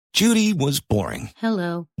Judy was boring.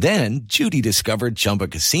 Hello. Then Judy discovered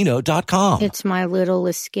ChumbaCasino.com. It's my little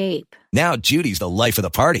escape. Now Judy's the life of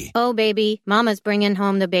the party. Oh, baby, mama's bringing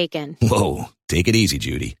home the bacon. Whoa, take it easy,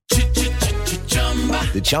 Judy.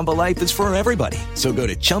 The Chumba life is for everybody. So go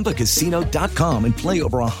to ChumbaCasino.com and play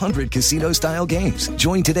over 100 casino-style games.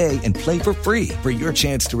 Join today and play for free for your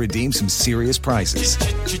chance to redeem some serious prizes.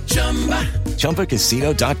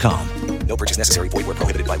 ChumbaCasino.com. No purchase necessary. Void where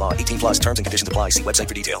prohibited by law. 18+ terms and conditions apply. See website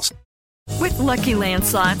for details. With Lucky Land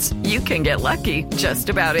Slots, you can get lucky just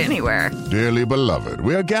about anywhere. Dearly beloved,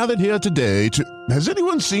 we are gathered here today to... Has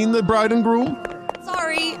anyone seen the bride and groom?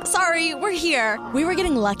 Sorry, we're here. We were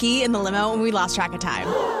getting lucky in the limo and we lost track of time.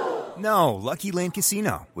 No, Lucky Land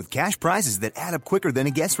Casino, with cash prizes that add up quicker than a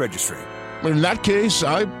guest registry. In that case,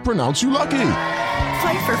 I pronounce you lucky.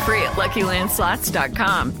 Play for free at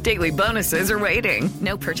LuckyLandSlots.com. Daily bonuses are waiting.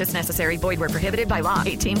 No purchase necessary. Void where prohibited by law.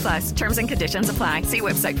 18+. Terms and conditions apply. See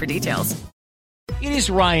website for details. It is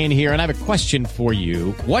Ryan here, and I have a question for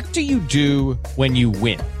you. What do you do when you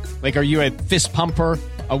win? Like, are you a fist pumper,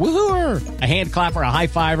 a woo-hooer, a hand clapper, a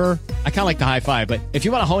high-fiver? I kind of like the high-five, but if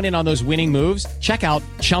you want to hone in on those winning moves, check out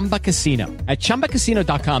Chumba Casino. At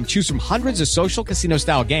ChumbaCasino.com, choose from hundreds of social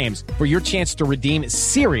casino-style games for your chance to redeem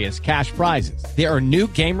serious cash prizes. There are new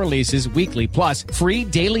game releases weekly, plus free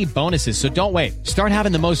daily bonuses, so don't wait. Start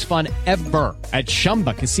having the most fun ever at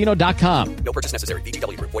ChumbaCasino.com. No purchase necessary.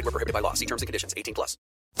 VGW. Void where prohibited by law. See terms and conditions. 18+.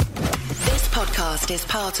 This podcast is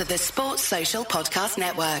part of the Sports Social Podcast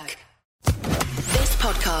Network. This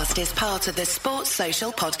podcast is part of the Sports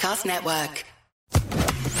Social Podcast Network.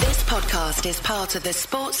 This podcast is part of the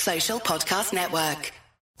Sports Social Podcast Network.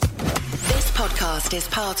 This podcast is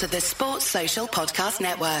part of the Sports Social Podcast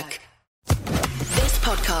Network. This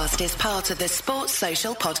podcast is part of the Sports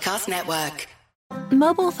Social Podcast Network.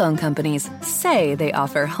 Mobile phone companies say they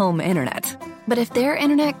offer home internet. But if their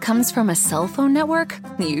internet comes from a cell phone network,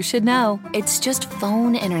 you should know. It's just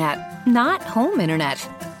phone internet, not home internet.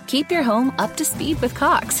 Keep your home up to speed with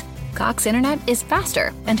Cox. Cox Internet is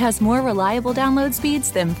faster and has more reliable download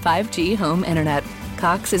speeds than 5G home internet.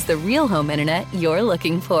 Cox is the real home internet you're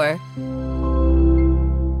looking for.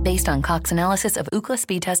 Based on Cox analysis of Ookla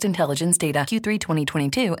speed test intelligence data Q3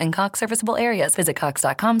 2022 and Cox serviceable areas, visit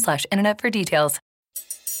cox.com/internet for details.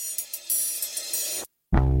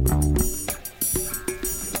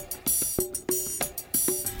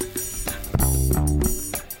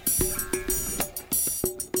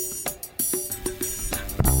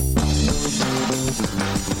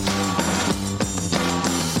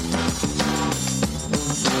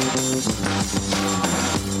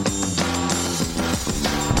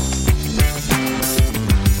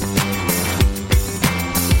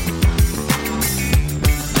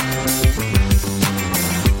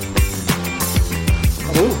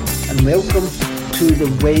 Welcome to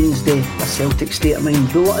the Wednesday A Celtic State of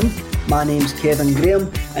Mind Bulletin. My name's Kevin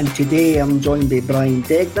Graham and today I'm joined by Brian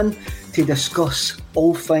Degnan to discuss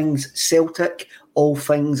all things Celtic, all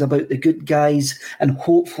things about the good guys and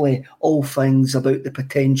hopefully all things about the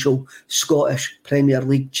potential Scottish Premier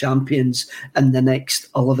League champions in the next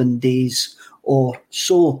 11 days or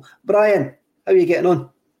so. Brian, how are you getting on?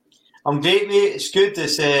 I'm great, mate. It's good.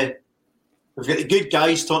 We've got the good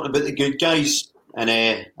guys talking about the good guys. And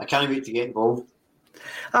I can't wait to get involved.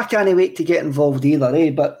 I can't wait to get involved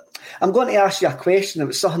either, but I'm going to ask you a question. It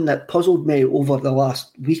was something that puzzled me over the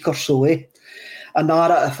last week or so, A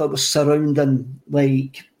narrative that was surrounding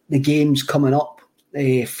like the games coming up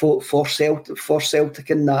for Celtic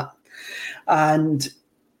and that. And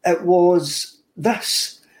it was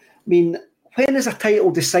this. I mean, when is a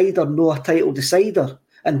title decider no a title decider?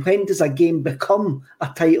 And when does a game become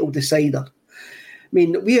a title decider? I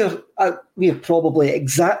mean, we are probably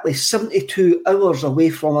exactly 72 hours away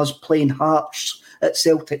from us playing Hearts at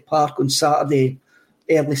Celtic Park on Saturday,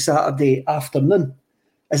 early Saturday afternoon.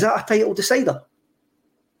 Is that a title decider?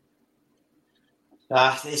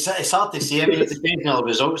 It's hard to say. I mean, it depends on the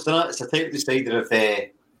results, doesn't it? It's a title decider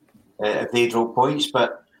if they draw points,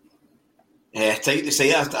 but title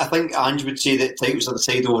decider. I think Ange would say that titles are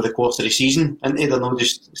decided over the course of the season, and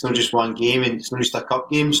it's not just one game, and it's not just a cup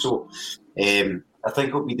game. So. I think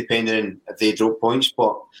it'll be depending on if they drop points.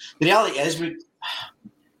 But the reality is,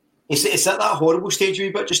 it's at that horrible stage a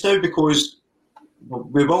wee bit just now because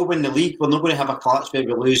we will win the league. We're not going to have a collapse where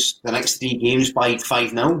we lose the next 3 games by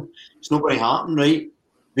 5-0. It's not going to happen, right?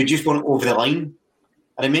 We just want it over the line.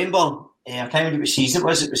 I remember, I can't remember what season it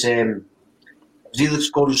was. It was either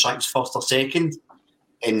scoring strikes first or second.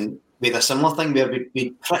 And we had a similar thing where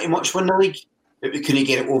we pretty much won the league, but we couldn't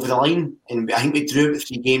get it over the line. And I think we drew it with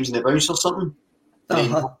 3 games in the bounce or something.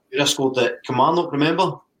 We scored at Kilmarnock,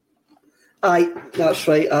 remember? Aye, that's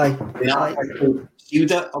right, aye.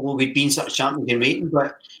 Sealed it, although we'd been such champions in waiting,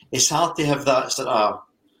 but it's hard to have that sort of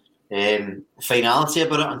finality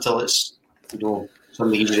about it until it's,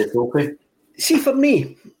 something easy to trophy. See, for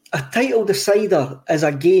me, a title decider is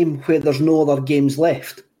a game where there's no other games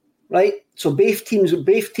left, right? So both teams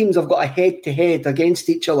have got a head-to-head against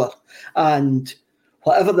each other, and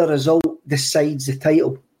whatever the result decides the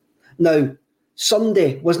title. Now,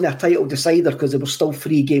 Sunday wasn't a title decider because there were still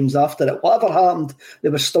 3 games after it. Whatever happened,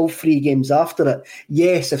 there were still 3 games after it.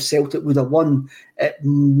 Yes, if Celtic would have won,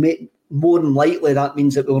 more than likely that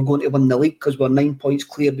means that we were going to win the league because we're 9 points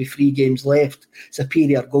clear with 3 games left.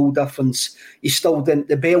 Superior goal difference.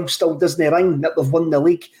 The bell still doesn't ring that we've won the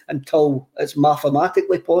league until it's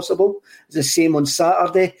mathematically possible. It's the same on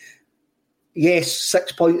Saturday. Yes,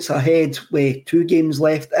 6 points ahead with 2 games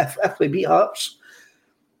left if we beat Hearts.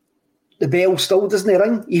 The bell still doesn't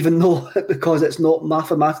ring, even though because it's not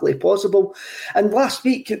mathematically possible. And last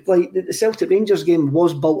week, the Celtic Rangers game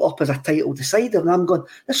was built up as a title decider, and I'm going,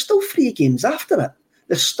 there's still 3 games after it.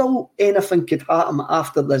 There's still anything could happen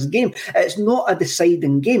after this game. It's not a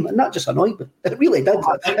deciding game, and that just annoyed me. It really did.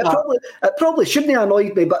 It probably shouldn't have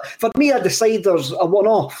annoyed me, but for me, a decider's a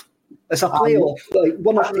one-off. It's a playoff,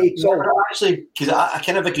 one-off takes all. Actually, because I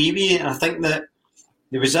kind of agree with you, and I think that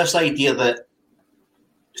there was this idea that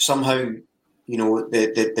somehow,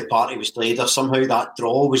 the party was played, or somehow that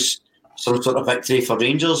draw was some sort of victory for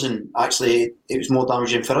Rangers, and actually it was more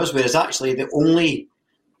damaging for us. Whereas actually the only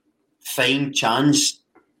fine chance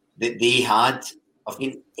that they had of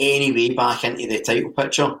getting any way back into the title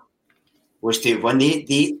picture was to win.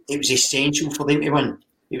 It was essential for them to win.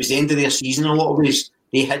 It was the end of their season in a lot of ways.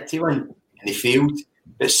 They had to win, and they failed.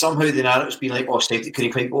 But somehow the narrative's been like, Celtic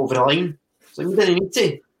couldn't quite go over the line. So we didn't need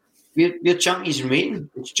to. We're champions in waiting.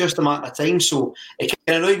 It's just a matter of time. So it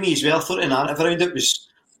kind of annoyed me as well. I thought the narrative around it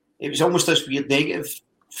was almost this weird negative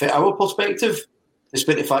from our perspective,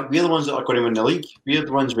 despite the fact we're the ones that are going to win the league. We're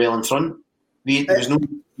the ones well in front. There was no,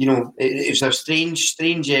 it was a strange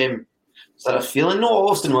sort of feeling. Not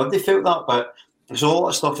often have they felt that, but there's all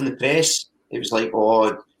that stuff in the press. It was like,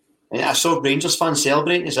 and I saw Rangers fans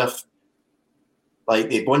celebrating as if like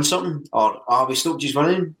they'd won something, or are we still just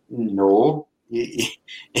winning? No. You're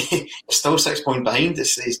still 6 points behind.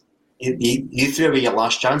 You threw away your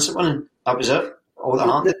last chance at winning. That was it. All that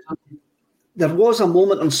happened. There was a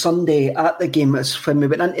moment on Sunday at the game when we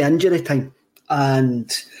went into injury time, and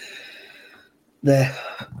the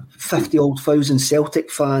 50,000 Celtic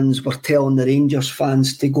fans were telling the Rangers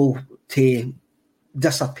fans to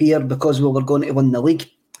disappear because we were going to win the league.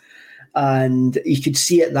 And you could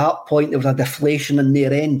see at that point there was a deflation in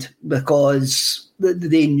their end because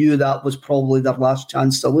they knew that was probably their last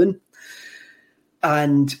chance to win.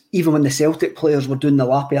 And even when the Celtic players were doing the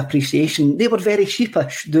Lappy appreciation, they were very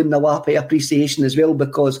sheepish doing the Lappy appreciation as well,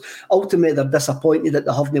 because ultimately they're disappointed that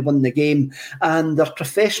they haven't won the game, and they're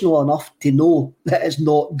professional enough to know that it's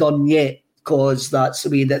not done yet, because that's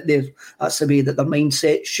the way that their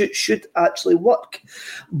mindset should actually work.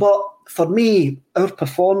 But for me, our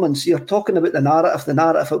performance, you're talking about the narrative. The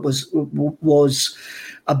narrative it was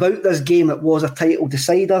about this game. It was a title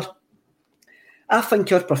decider. I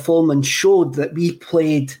think our performance showed that we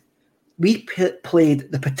played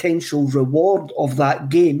the potential reward of that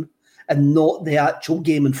game and not the actual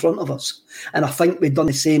game in front of us. And I think we've done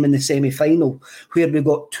the same in the semi-final, where we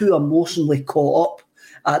got too emotionally caught up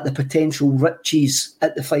at the potential riches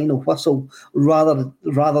at the final whistle rather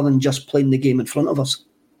than just playing the game in front of us.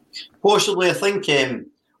 Possibly, I think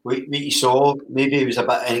what you saw, maybe it was a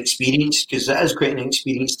bit inexperienced, because it is quite an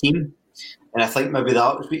inexperienced team. And I think maybe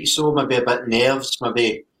that was what you saw, maybe a bit nerves,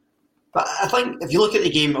 maybe. But I think if you look at the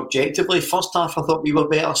game objectively, first half I thought we were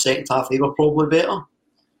better, second half they were probably better.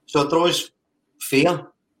 So a draw is fair.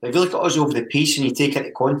 But if you look at us over the piece and you take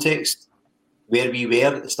into context where we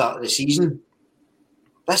were at the start of the season,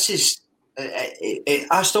 this is,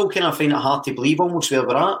 I still kind of find it hard to believe almost where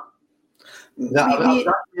we're at.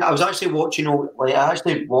 I was actually watching, I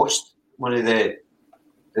actually watched one of the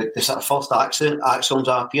sort of first axons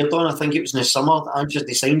I appeared on. I think it was in the summer that Ange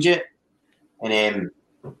they signed it. And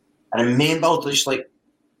I remember just like,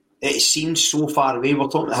 it seemed so far away. We're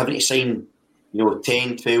talking about having to sign,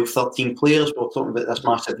 10, 12, 13 players. We're talking about this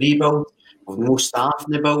massive rebuild with no staff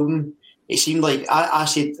in the building. It seemed like, I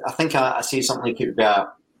said something like it would be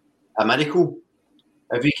a miracle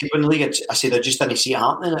if we could win the league. I said I just didn't see it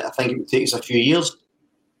happening. I think it would take us a few years.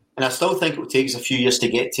 And I still think it would take us a few years to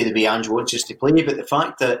get to the way Ange wants us to play. But the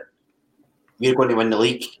fact that we're going to win the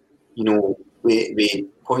league, with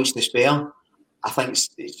points to spare, I think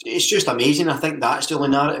it's just amazing. I think that's the only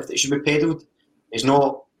narrative that should be peddled. It's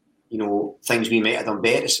not, things we might have done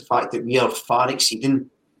better. It's the fact that we are far exceeding,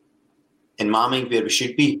 in my mind, where we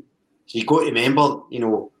should be. So you've got to remember,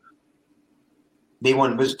 they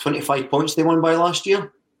won, was it 25 points they won by last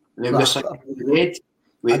year? And they were red.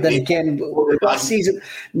 And then again, last season,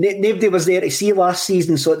 nobody was there to see last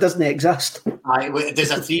season, so it doesn't exist.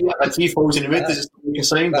 There's a three falls in the red. Does it make a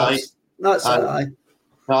sound? That's it.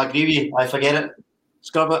 No, I agree with you. I forget it.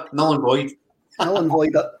 Scrub it. Null and void. Null and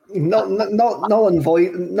void it. Null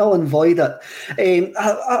and void it.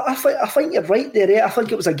 I think you're right there. I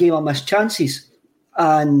think it was a game of missed chances,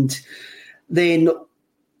 and then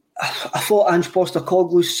I thought Ange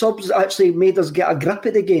Postecoglou's subs actually made us get a grip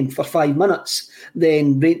of the game for 5 minutes.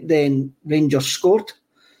 Then Rangers scored.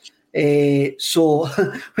 So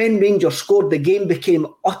when Rangers scored, the game became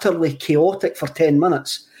utterly chaotic for 10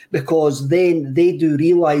 minutes, because then they do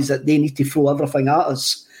realise that they need to throw everything at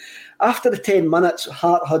us. After the 10 minutes,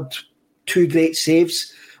 Hart had 2 great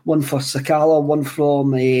saves, one for Sakala, one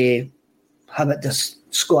from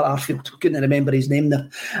Scott Arfield, couldn't remember his name there,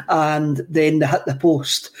 and then they hit the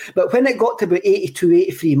post. But when it got to about 82,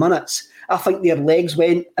 83 minutes, I think their legs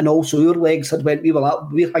went, and also our legs had went,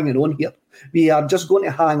 we're hanging on here. We are just going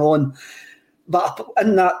to hang on. But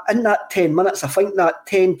in that 10 minutes, I think that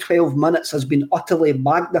 10, 12 minutes has been utterly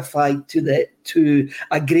magnified to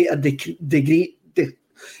a greater degree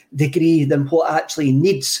than what actually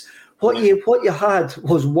needs. What you had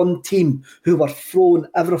was one team who were throwing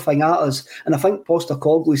everything at us, and I think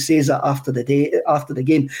Postecoglou says that after the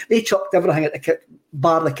game, they chucked everything at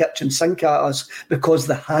bar the kitchen sink at us because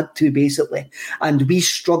they had to, basically, and we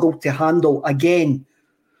struggled to handle again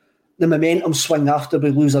the momentum swing after we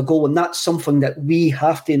lose a goal, and that's something that we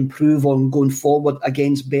have to improve on going forward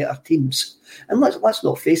against better teams. And let's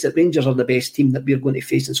not face it, Rangers are the best team that we're going to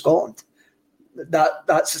face in Scotland.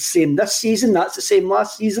 That's the same this season, that's the same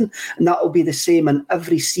last season, and that will be the same in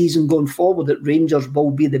every season going forward, that Rangers will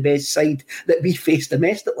be the best side that we face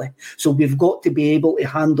domestically. So we've got to be able to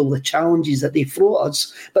handle the challenges that they throw at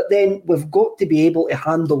us, but then we've got to be able to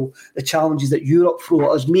handle the challenges that Europe throw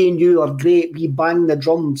at us. Me and you are great, we bang the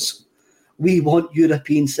drums. We want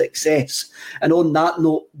European success. And on that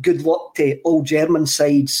note, good luck to all German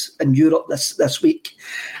sides in Europe this week.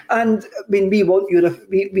 And I mean, we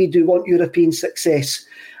do want European success.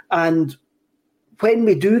 And when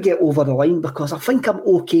we do get over the line, because I think I'm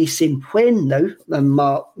okay saying when now, and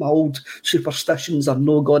my old superstitions are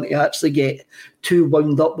not going to actually get too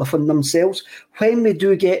wound up within themselves. When we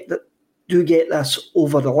do get this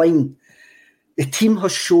over the line, the team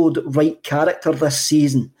has showed right character this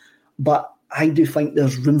season, but I do think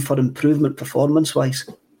there's room for improvement performance-wise.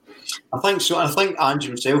 I think so. I think Ange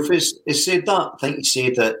himself has said that. I think he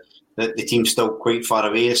said that the team's still quite far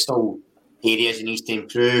away. There's still areas he needs to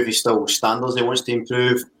improve. There's still standards he wants to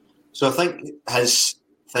improve. So I think his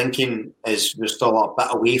thinking is we're still a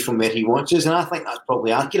bit away from where he wants us, and I think that's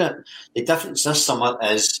probably accurate. The difference this summer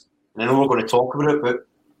is, and I know we're going to talk about it, but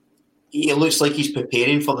it looks like he's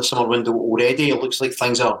preparing for the summer window already. It looks like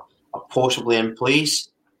things are possibly in place.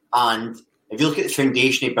 And if you look at the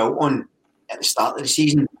foundation he built on at the start of the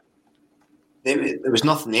season, there was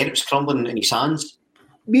nothing there. It was crumbling in his hands.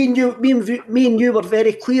 Me and you were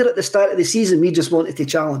very clear at the start of the season. We just wanted to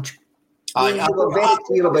challenge. We were very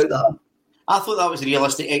clear about that. I thought that was a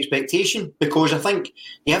realistic expectation, because I think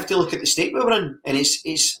you have to look at the state we were in, and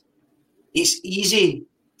it's easy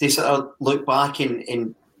to sort of look back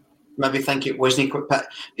and maybe think it wasn't quite. But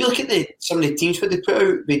you look at some of the teams that they put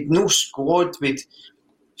out with no squad, with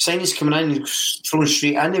signings coming in and thrown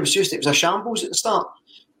straight in. It was a shambles at the start.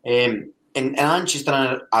 And Ange has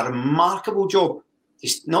done a remarkable job.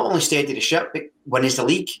 He's not only steadied the ship, but won the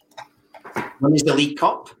league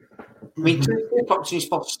cup. I mean, 2 cups in his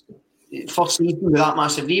first season with that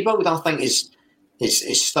massive rebuild, I think is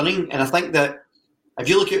stunning. And I think that if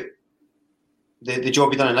you look at the job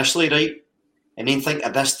he done initially, right, and then think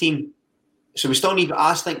of this team, so we still need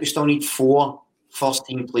 4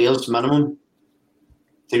 first-team players minimum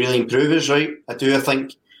to really improve us, right? I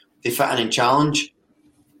think they fit in and challenge.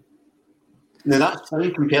 Now that's funny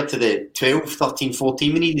compared to the 12, 13,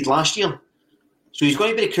 14 we needed last year. So he's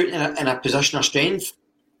going to be recruiting in a position of strength.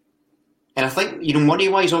 And I think,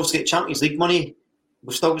 money-wise, obviously, Champions League money,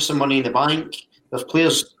 we've still got some money in the bank.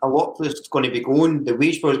 There's a lot of players going to be going. The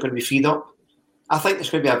wage bill is going to be freed up. I think it's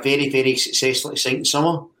going to be a very, very successful, exciting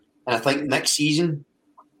summer. And I think next season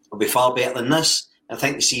will be far better than this. I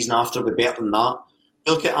think the season after will be better than that.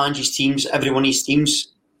 Look at Ange's teams, every one of his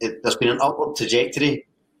teams, there's been an upward trajectory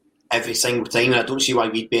every single time, and I don't see why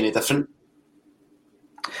we'd be any different.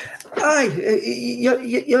 Aye,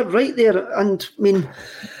 you're right there. And I mean,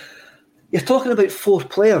 you're talking about 4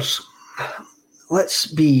 players.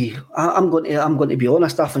 I'm going to be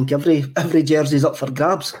honest. I think every jersey's up for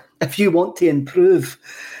grabs. If you want to improve,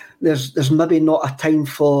 there's maybe not a time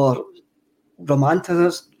for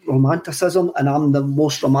romanticism, and I'm the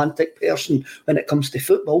most romantic person when it comes to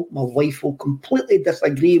football. My wife will completely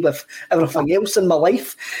disagree with everything else in my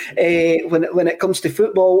life when it comes to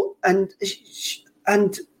football, and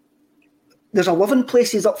there's 11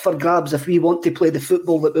 places up for grabs if we want to play the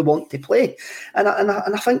football that we want to play, and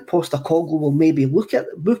I think Postecoglou will maybe look at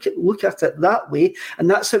it that way, and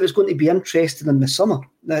that's how it's going to be interesting in the summer.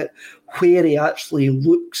 Now, where he actually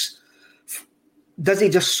looks. Does he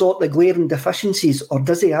just sort the glaring deficiencies, or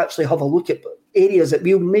does he actually have a look at areas that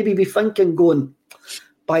we'll maybe be thinking, going,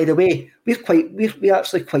 by the way, we're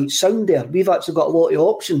actually quite sound there. We've actually got a lot of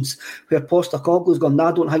options, where Postecoglou's gone,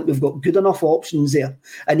 I don't think we've got good enough options there.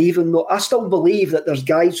 And even though I still believe that there's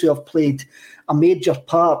guys who have played a major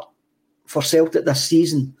part for Celtic this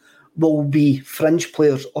season will be fringe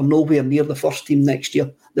players or nowhere near the first team next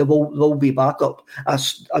year. They will be backup.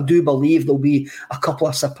 I do believe there'll be a couple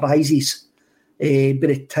of surprises by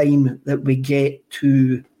the time that we get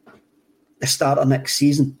to the start of next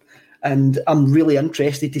season. And I'm really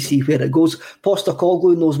interested to see where it goes.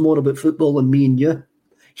 Postecoglou knows more about football than me and you.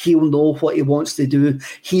 He'll know what he wants to do.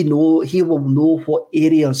 He will know what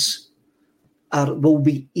areas will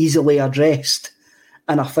be easily addressed.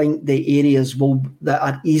 And I think the areas that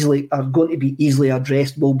are going to be easily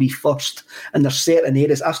addressed will be first. And there's certain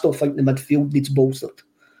areas. I still think the midfield needs bolstered.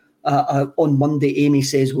 On Monday, Amy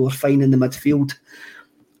says we were fine in the midfield.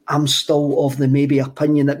 I'm still of the maybe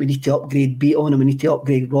opinion that we need to upgrade Beaton and we need to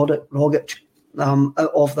upgrade Rogic.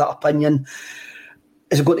 Of that opinion.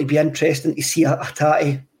 It's going to be interesting to see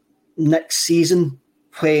Hatate next season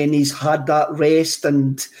when he's had that rest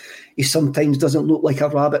and he sometimes doesn't look like a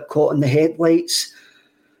rabbit caught in the headlights.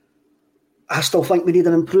 I still think we need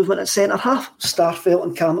an improvement at centre-half. Starfelt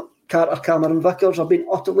and Carter Cameron Vickers have been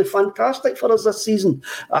utterly fantastic for us this season.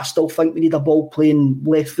 I still think we need a ball-playing,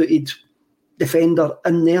 left-footed defender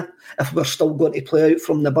in there if we're still going to play out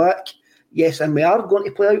from the back. Yes, and we are going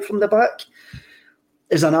to play out from the back.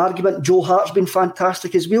 There's an argument. Joe Hart's been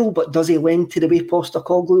fantastic as well, but does he lend to the way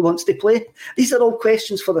Postecoglou wants to play? These are all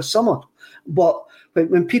questions for the summer. But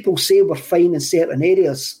when people say we're fine in certain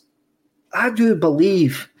areas, I do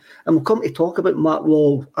believe, and we'll come to talk about Mark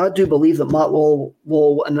Lawwell, I do believe that Mark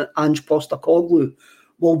Lawwell and Ange Postecoglou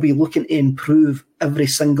will be looking to improve every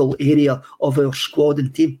single area of our squad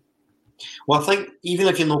and team. Well, I think even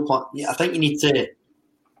if you're not, I think you need to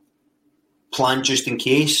plan just in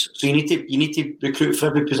case. So you need to recruit for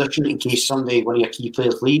every position in case someday one of your key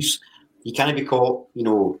players leaves. You can't be caught,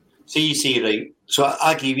 say you say, right, so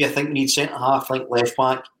I agree with you, I think we need centre-half, I think left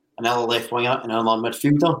back, another left winger and another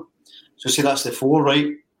midfielder. So say that's the four,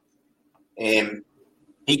 right? You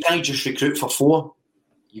can't just recruit for four.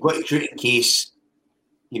 You've got to recruit in case,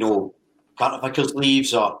 Carter Vickers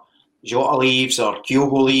leaves or Jota leaves or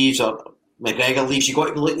Kyogo leaves or McGregor leaves. You've got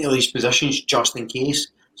to be looking at these positions just in case.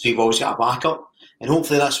 So you've always got a backup. And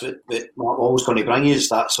hopefully that's what Mark Lawwell's going to bring is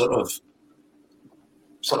that sort of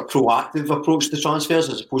proactive approach to transfers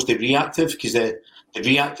as opposed to reactive, because the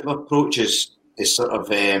reactive approach is sort of...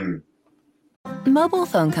 Mobile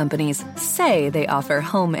phone companies say they offer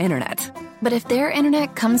home internet. But if their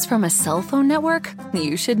internet comes from a cell phone network,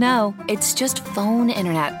 you should know. It's just phone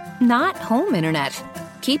internet, not home internet.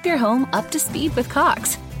 Keep your home up to speed with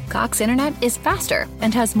Cox. Cox internet is faster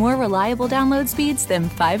and has more reliable download speeds than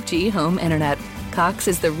 5G home internet. Cox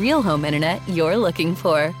is the real home internet you're looking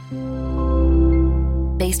for.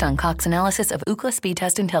 Based on Cox analysis of Ookla speed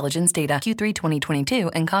test intelligence data Q3 2022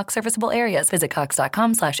 and Cox serviceable areas, visit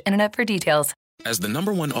cox.com/internet for details. As the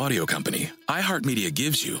 #1 audio company, iHeartMedia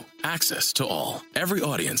gives you access to all. Every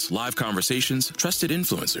audience, live conversations, trusted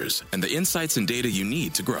influencers, and the insights and data you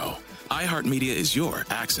need to grow. iHeartMedia is your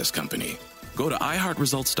access company. Go to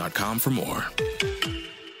iHeartResults.com for more.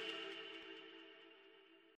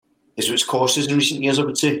 Is what's cost us in recent years, I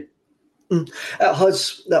would say. It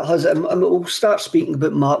has. And we'll start speaking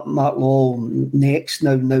about Mark Lawwell next.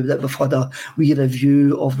 Now that we've had a wee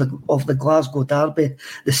review of the Glasgow derby,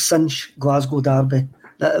 the cinch Glasgow derby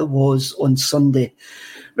that it was on Sunday.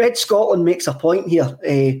 Red Scotland makes a point here.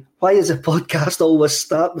 Why does the podcast always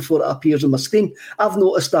start before it appears on my screen? I've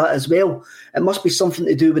noticed that as well. It must be something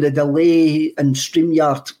to do with the delay in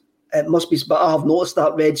StreamYard. It must be, but I've noticed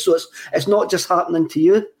that, Red. So it's not just happening to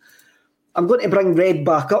you. I'm going to bring Red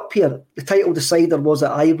back up here. The title decider was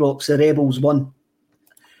at Ibrox. The Rebels won.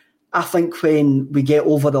 I think when we get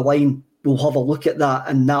over the line, we'll have a look at that,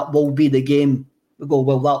 and that will be the game. We go,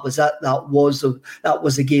 well, that was it. That was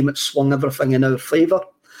the game that swung everything in our favour.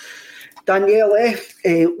 Danielle,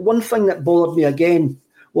 one thing that bothered me again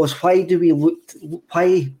was why did we look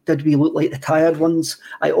like the tired ones?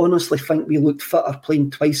 I honestly think we looked fitter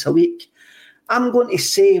playing twice a week. I'm going to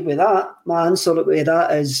say with that, my answer with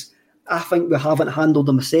that is I think we haven't handled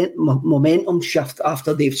the momentum shift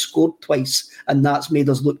after they've scored twice, and that's made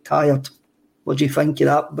us look tired. What do you think of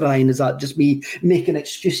that, Brian? Is that just me making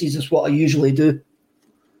excuses as what I usually do?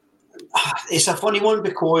 It's a funny one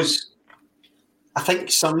because I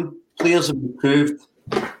think some players have improved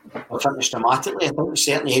or finished dramatically. I think in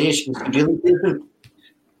certain areas you can really improve.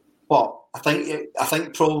 But I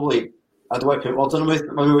think probably, I don't want to put words on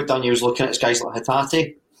him, maybe what Daniel was looking at is guys like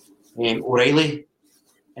Hatate, O'Reilly.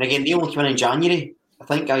 And again, they only came in January. I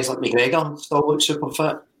think guys like McGregor still look super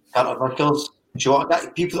fit. Carter Vickers.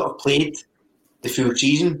 People that have played the full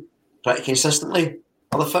season pretty consistently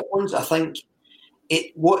are the fit ones. I think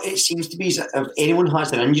what it seems to be is that if anyone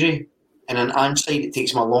has an injury in an Ange side, it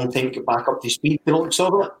takes them a long time to get back up to speed. The looks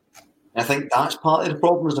of it. And I think that's part of the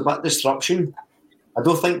problem, is a bit of disruption. I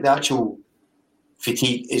don't think the actual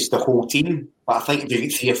fatigue is the whole team, but I think if you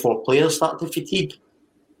get 3 or 4 players start to fatigue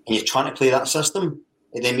and you're trying to play that system,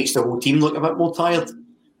 it then makes the whole team look a bit more tired.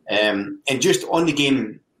 And just on the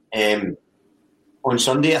game on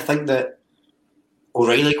Sunday, I think that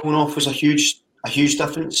O'Reilly going off was a huge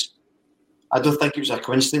difference. I don't think it was a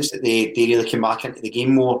coincidence that they really came back into the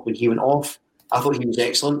game more when he went off. I thought he was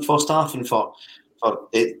excellent first half, and for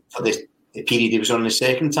the period he was on in the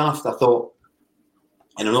second half, I thought,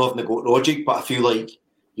 and I'm not having to go to logic, but I feel like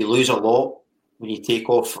you lose a lot when you take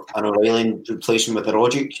off an O'Reilly and replace him with a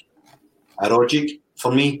Rogic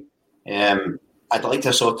for me. I'd like to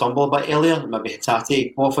have saw Tumble a bit earlier, maybe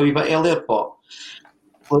Hatate go off a wee bit earlier, but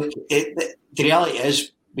look, the reality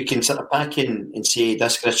is we can sit back and say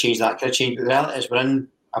this could have changed, that could have changed, but the reality is we're in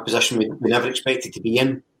a position we never expected to be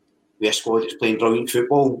in. We're a squad that's playing brilliant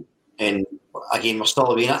football, and again, we're still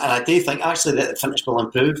away. And I do think actually that the fitness will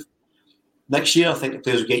improve next year. I think the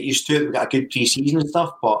players will get used to it. We've got a good pre-season and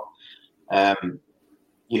stuff, but I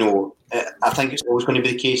think it's always going to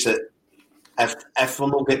be the case that if we're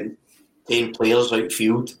not getting 10 players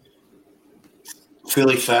outfield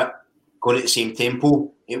fully fit, going at the same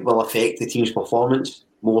tempo, it will affect the team's performance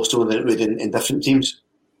more so than it would in different teams.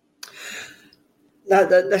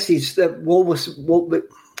 This is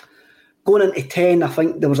going into 10. I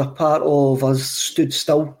think there was a part of us stood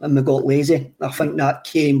still and we got lazy. I think that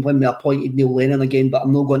came when we appointed Neil Lennon again, but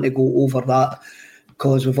I'm not going to go over that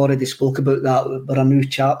because we've already spoke about that. We're a new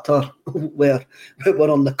chapter where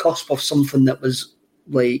we're on the cusp of something that was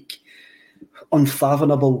like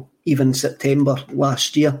unfathomable even September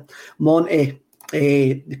last year. Monty,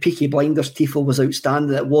 the Peaky Blinders tifo was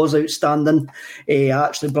outstanding. It was outstanding. I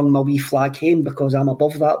actually brought my wee flag home because I'm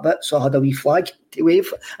above that bit, so I had a wee flag to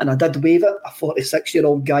wave, and I did wave it. A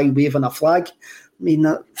 46-year-old guy waving a flag. I mean,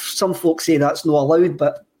 some folks say that's not allowed,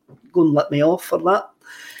 but go and let me off for that.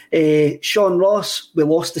 Sean Ross, we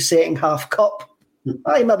lost the second half cup.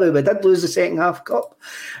 Aye, maybe we did lose the second half cup.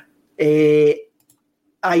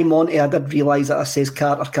 Aye, Monty, I did realise that I says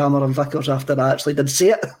Carter, Cameron, Vickers after I actually did say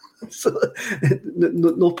it. So,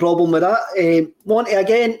 no problem with that. Monty,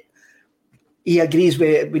 again, he agrees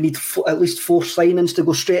we need at least 4 signings to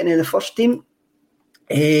go straight into the first team.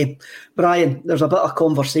 Brian, there's a bit of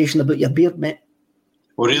conversation about your beard, mate.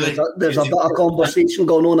 Oh, really? There's a bit of conversation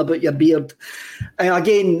going on about your beard. And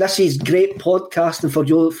again, this is great podcasting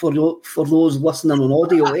for those listening on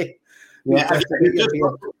audio, eh? Yeah,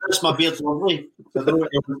 that's my beard's lovely. I don't know what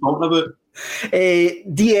you're talking about.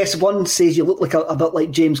 DS1 says you look like a bit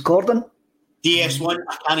like James Corden. DS1,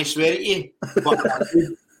 I can't swear at you, but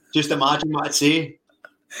just imagine what I'd say.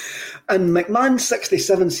 And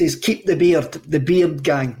McMahon67 says, keep the beard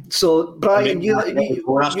gang. So, Brian,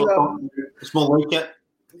 it's more like it.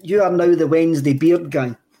 You are now the Wednesday beard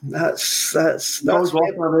gang. That's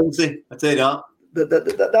Wednesday, I tell you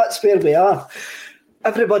that. That's where we are.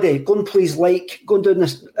 Everybody, go and please go and do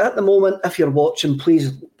this. At the moment, if you're watching,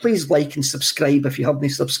 please like and subscribe if you haven't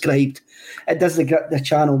subscribed. It does the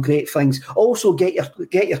channel great things. Also, get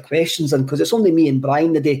your questions in, because it's only me and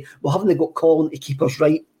Brian today. We haven't got Colin to keep us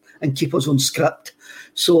right and keep us on script.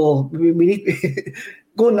 So we need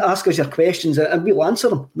go and ask us your questions and we'll answer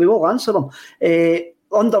them. We will answer them.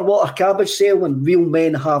 Underwater cabbage salesman, real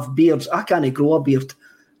men have beards. I can't grow a beard.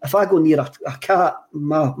 If I go near a cat,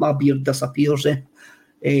 my beard disappears.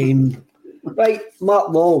 Right, Mark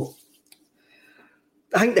Lawwell.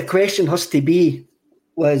 I think the question has to be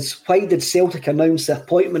why did Celtic announce the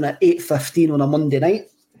appointment at 8:15 on a Monday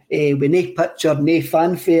night with no picture, no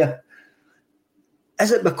fanfare?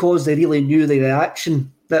 Is it because they really knew the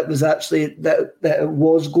reaction that was actually that it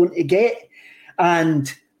was going to get?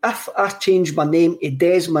 And if I change my name to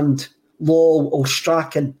Desmond Lawwell or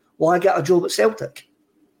Strachan, will I get a job at Celtic?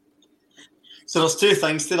 So there's two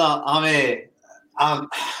things to that. I'm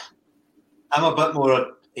a bit more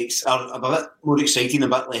excited, a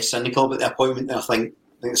bit less cynical about the appointment than I think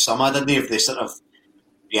some I didn't have the sort of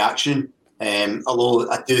reaction. Although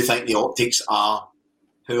I do think the optics are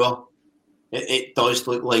poor. It does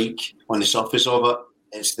look like on the surface of it,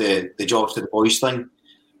 it's the jobs to the boys thing.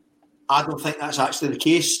 I don't think that's actually the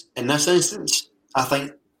case in this instance. I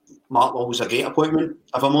think Mark Lawwell was a great appointment,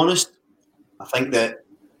 if I'm honest. I think that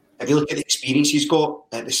if you look at the experience he's got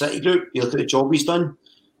at the City Group, you look at the job he's done,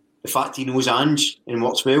 the fact he knows Ange and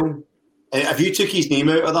works well. If you took his name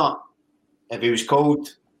out of that, if he was called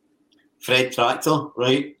Fred Tractor,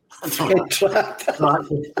 right? Fred Tractor.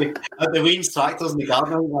 The Wayne's Tractors in the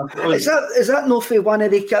garden. Is that no for one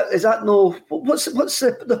of the? Is that no? What's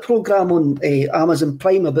the programme on Amazon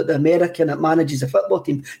Prime about the American that manages the football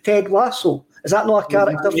team? Ted Lasso. Is that not a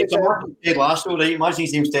character? Ted Lasso, right? Imagine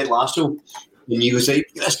his name's Ted Lasso. And he was like,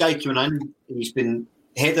 this guy coming in, he's been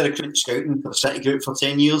head of recruitment scouting for the City Group for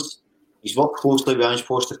 10 years. He's worked closely with Ange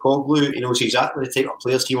Postecoglou. He knows exactly the type of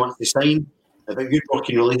players he wants to sign. They've got a good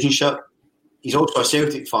working relationship. He's also a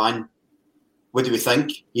Celtic fan. What do we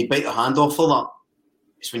think? You'd bite their hand off for that.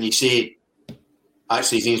 It's when you say,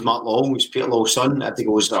 actually, his name's Mark Lawwell, he's Peter Lawwell's son. Everybody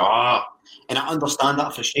goes, ah. And I understand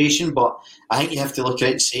that frustration, but I think you have to look at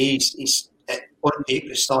it and say, he's on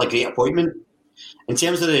paper, it's still a great appointment. In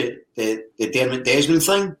terms of the Dermot Desmond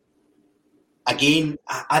thing, again,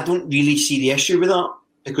 I don't really see the issue with that,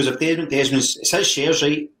 because if Dermot Desmond's, it's his shares,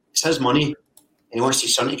 right? It's his money, and he wants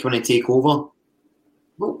his son to come in and take over.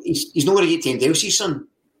 Well, he's not going to get to endouse his son.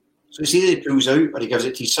 So it's either he pulls out or he gives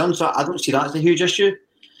it to his son. So I don't see that as a huge issue.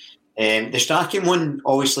 The Strachan one,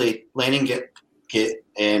 obviously, Lennon get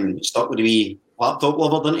stuck with a wee laptop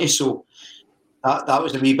lover, didn't he? So that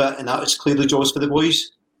was a wee bit, and that was clearly jobs for the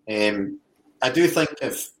boys. I do think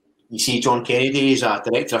if you see John Kennedy as a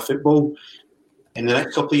director of football in the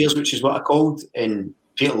next couple of years, which is what I called, and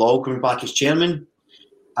Peter Lawwell coming back as chairman,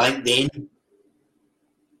 I think then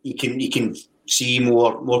you can see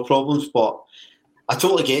more problems. But I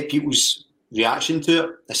totally get people's reaction to it.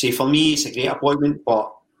 I say, for me, it's a great appointment,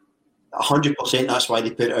 but 100% that's why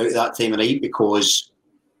they put it out at that time of night, because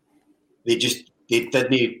they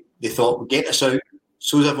thought, we'll get this out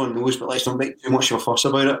so as everyone knows, but let's not make too much of a fuss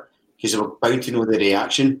about it, because they were bound to know the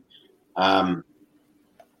reaction. But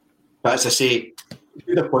as I say,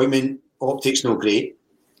 good appointment, optics no great.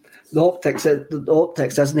 The optics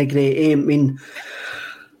isn't great. I mean,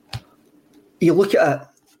 you look at it,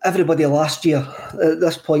 everybody last year, at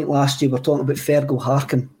this point last year, we're talking about Fergal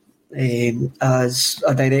Harkin as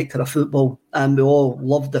a director of football, and we all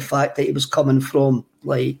loved the fact that he was coming from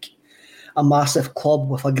like a massive club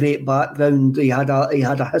with a great background. He had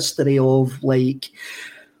a history of like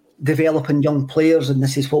developing young players, and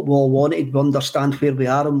this is what we all wanted. We understand where we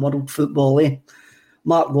are in world football.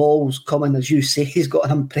 Mark Lawwell's coming, as you say, he's got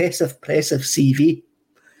an impressive CV.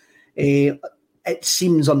 It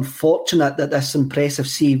seems unfortunate that this impressive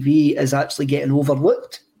CV is actually getting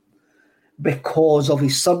overlooked because of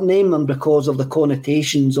his surname and because of the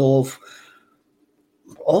connotations of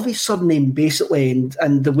his surname, basically,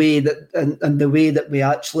 and the way that we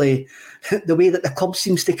actually, the way that the club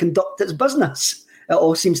seems to conduct its business. It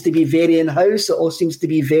all seems to be very in-house. It all seems to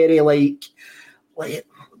be very like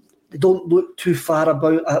they don't look too far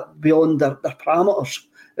beyond their parameters,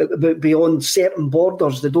 beyond certain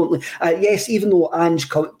borders. They don't. Yes, even though Ange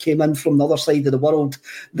came in from the other side of the world,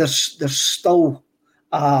 there's still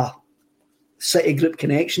a City Group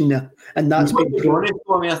connection there, and that's been honest.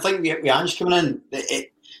 I mean, I think with Ange coming in,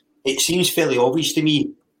 it seems fairly obvious to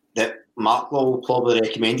me that Mark Lawwell probably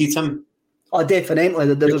recommended him. Oh,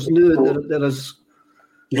 definitely. There is.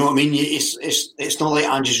 You know what I mean? It's not like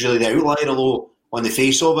Ange is really the outlier, although on the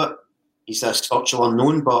face of it, he's this virtual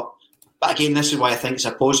unknown. But again, this is why I think it's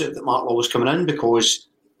a positive that Mark Lawwell's coming in, because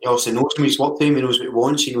he obviously knows him, he's worked with him, he knows what he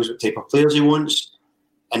wants, he knows what type of players he wants,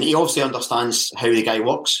 and he obviously understands how the guy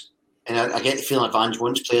works. And I get the feeling Ange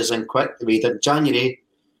wants players in quick, the way he did in January,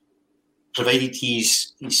 provided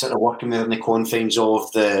he's sort of working within the confines of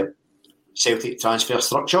the Celtic transfer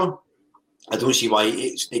structure. I don't see why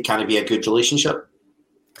it can't be a good relationship.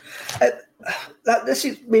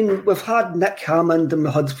 We've had Nick Hammond, and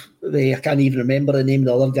we had, I can't even remember the name of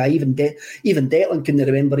the other guy. Even Declan couldn't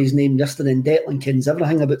remember his name yesterday. And Declan kens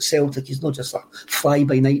everything about Celtic. He's not just a fly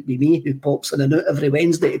by night with me who pops in and out every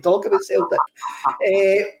Wednesday to talk about Celtic.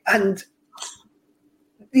 And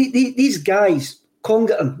these guys,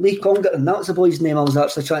 Lee Congerton, that was the boy's name I was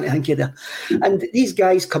actually trying to think of there. And these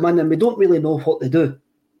guys come in and we don't really know what they do.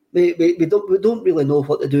 We don't really know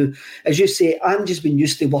what to do. As you say, Ange has been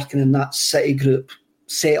used to working in that City group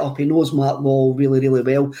set up. He knows Mark Lawwell really, really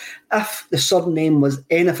well. If the surname was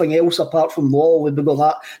anything else apart from Lawwell, we'd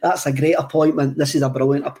go, that's a great appointment. This is a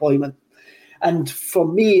brilliant appointment. And for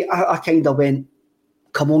me, I kind of went,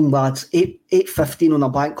 come on, lads, 8:15 on a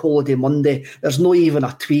bank holiday Monday. There's not even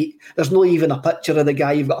a tweet. There's not even a picture of the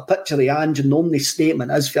guy. You've got a picture of Ange, and the only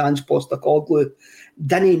statement is for Ange Postecoglou.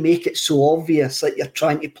 Didn't make it so obvious that you're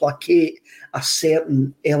trying to placate a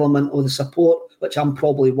certain element of the support, which I'm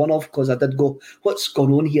probably one of, because I did go, what's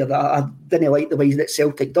going on here? I didn't like the way that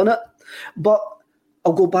Celtic done it. But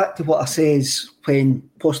I'll go back to what I says when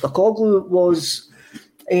Postecoglou was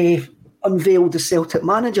unveiled as Celtic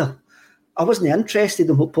manager. I wasn't interested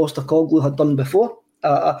in what Postecoglou had done before.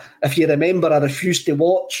 If you remember, I refused to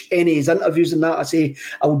watch any of his interviews and that. I say,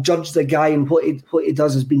 I'll judge the guy and what he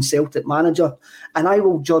does as being Celtic manager. And I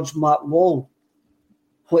will judge Mark Lawwell,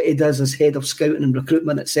 what he does as head of scouting and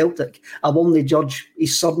recruitment at Celtic. I'll only judge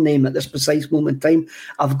his surname at this precise moment in time.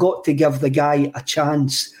 I've got to give the guy a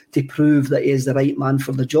chance to prove that he is the right man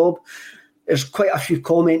for the job. There's quite a few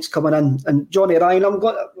comments coming in, and Johnny Ryan,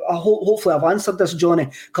 hopefully I've answered this, Johnny.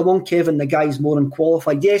 Come on, Kevin, the guy's more than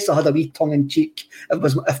qualified. Yes, I had a wee tongue-in-cheek.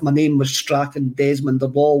 If my name was Strachan Desmond or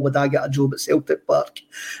Ball, would I get a job at Celtic Park?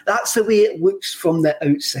 That's the way it looks from the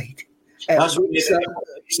outside.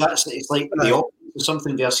 It's like the opposite of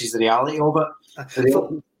something versus the reality of it. They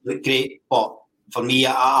look great, but for me,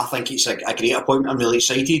 I think it's a great appointment. I'm really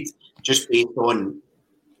excited, just based on...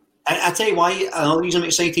 And I tell you why, another reason I'm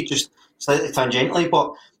excited, just slightly tangentially,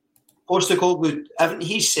 but Postecoglou, everything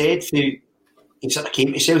he said, he sort of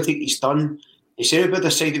came to Celtic, he said about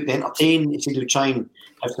the side he would entertain, he said he would try and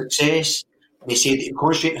have success, and he said he would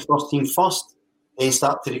concentrate on the first team first, then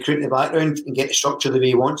start to recruit in the background and get the structure the way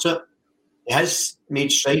he wants it. He has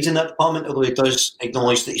made strides in that department, although he does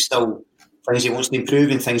acknowledge that he's still things he wants to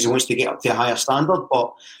improve and things he wants to get up to a higher standard.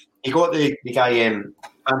 But he got the guy Anton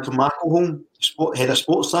Markelholm, head of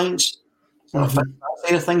sports science. That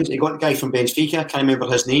side of things. He got the guy from Benfica, I can't remember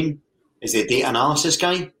his name, is the data analysis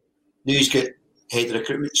guy. Now he's got head of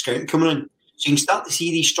recruitment and scouting coming in. So you can start to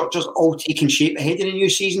see these structures all taking shape ahead of the new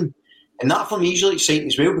season. And that for me is really exciting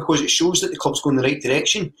as well, because it shows that the club's going in the right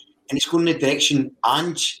direction, and it's going in the direction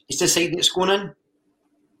Ange is deciding it's going in.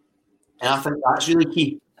 And I think that's really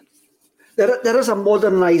key. There is a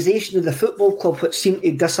modernisation of the football club which seemed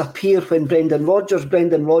to disappear when Brendan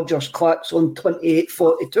Rodgers clacks on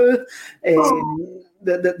 28-42. There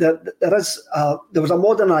was a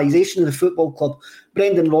modernisation of the football club.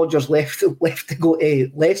 Brendan Rodgers left to go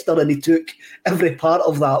to Leicester, and he took every part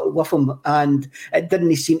of that with him, and it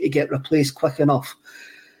didn't seem to get replaced quick enough.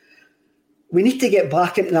 We need to get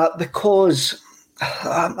back into that, because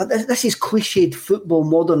this is cliched football,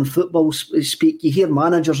 modern football speak. You hear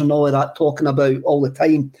managers and all of that talking about all the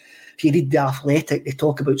time. If you read The Athletic, they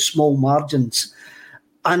talk about small margins.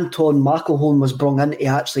 Anton Markelholm was brought in to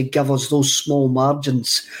actually give us those small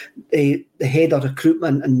margins. The head of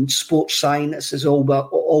recruitment and sports science is all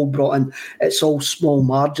brought in. It's all small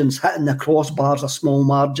margins. Hitting the crossbar's a small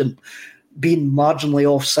margin. Being marginally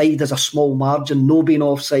offside is a small margin. No being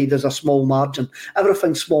offside is a small margin.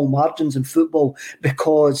 Everything's small margins in football,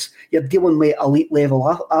 because you're dealing with elite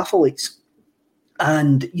level athletes,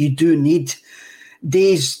 and you do need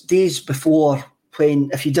days before, when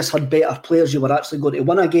if you just had better players, you were actually going to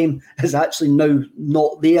win a game, is actually now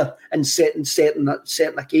not there in certain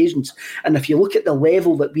occasions. And if you look at the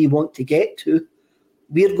level that we want to get to,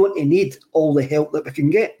 we're going to need all the help that we can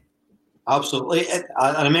get. Absolutely.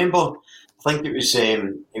 I remember, I think it was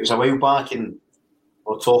a while back, and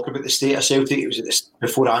we'll talk about the state of Celtic. It was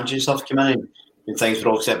before Ange and stuff came in, and things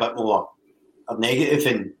were obviously a bit more negative,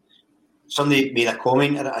 and somebody made a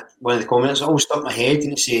comment, one of the comments all stuck in my head,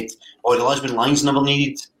 and it said, the Lisbon Lions never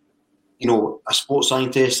needed, a sports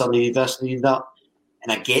scientist, or needed this, needed that.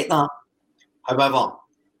 And I get that. However,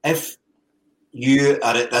 if you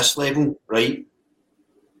are at this level, right,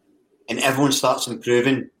 and everyone starts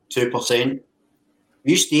improving 2%,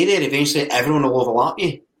 you stay there, eventually everyone will overlap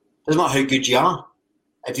you. Doesn't matter how good you are.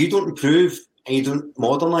 If you don't improve and you don't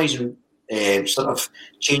modernise and sort of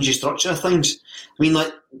change the structure of things, I mean,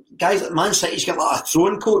 like, guys like Man City's got like a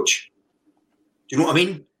throwing coach. Do you know what I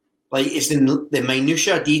mean? Like, it's the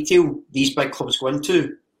minutiae detail these big clubs go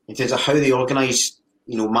into in terms of how they organise,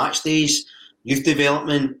 match days, youth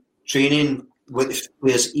development, training, what the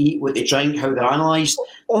players eat, what they drink, how they're analysed.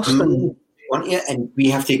 Austin. And we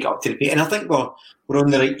have to get up to the plate. And I think we're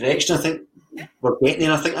on the right direction. I think we're getting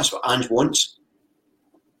there. I think that's what Ange wants.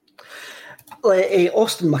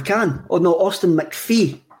 Austin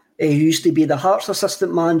McPhee who used to be the Hearts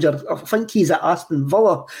assistant manager. I think he's at Aston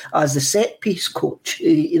Villa as the set-piece coach.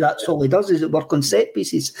 That's all he does, is work on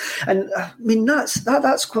set-pieces. And, I mean,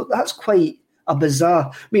 that's quite a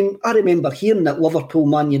bizarre... I mean, I remember hearing that Liverpool,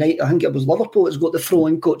 Man United, I think it was Liverpool, has got the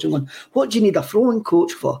throw-in coach, and going, what do you need a throw-in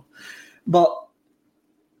coach for? But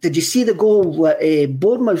did you see the goal that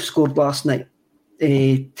Bournemouth scored last night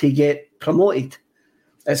to get promoted?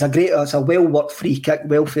 It's a well-worked free kick,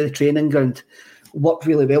 well for the training ground. Worked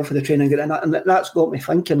really well for the training ground. And that's got me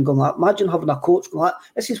thinking, going like, imagine having a coach going like,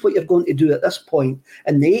 this is what you're going to do at this point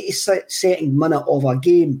in the 82nd minute of a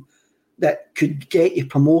game that could get you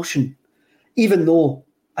promotion. Even though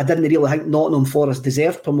I didn't really think Nottingham Forest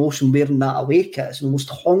deserved promotion wearing that away kit. It's the most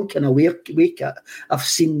honking away kit I've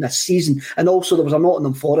seen this season. And also there was a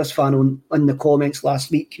Nottingham Forest fan in the comments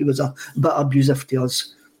last week who was a bit abusive to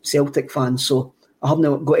us Celtic fans. So I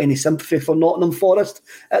haven't got any sympathy for Nottingham Forest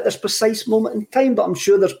at this precise moment in time, but I'm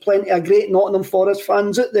sure there's plenty of great Nottingham Forest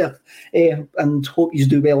fans out there, and hope you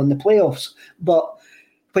do well in the playoffs. But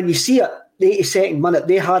when you see it, the 82nd minute,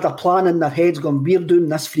 they had a plan in their heads going, we're doing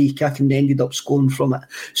this free kick, and they ended up scoring from it.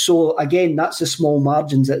 So again, that's the small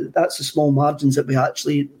margins that we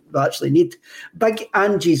actually need. Big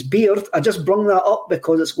Ange's beard, I just brung that up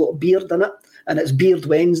because it's got a beard in it, and it's Beard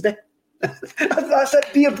Wednesday. That's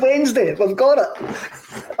it, Beard Wednesday. We've got it.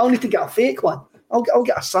 I'll need to get a fake one. I'll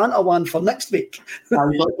get a Santa one for next week.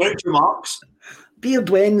 Marks.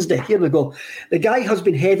 Beard Wednesday. Here we go. The guy has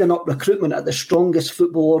been heading up recruitment at the strongest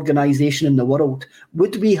football organisation in the world.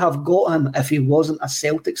 Would we have got him if he wasn't a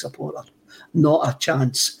Celtic supporter? Not a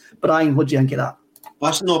chance. Brian, what do you think of that?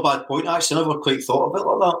 That's no bad point. I actually never quite thought of it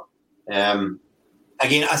like that.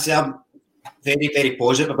 Again, I say I'm very, very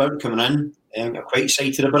positive about him coming in. I'm quite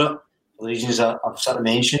excited about it. The reasons I've sort of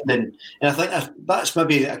mentioned, and I think that's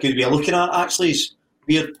maybe a good way of looking at it. Actually, is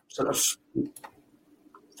we're sort of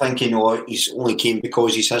thinking, he's only came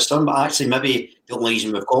because he's his son, but actually maybe the only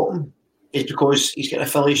reason we've got him is because he's got an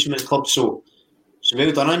affiliation with the club. So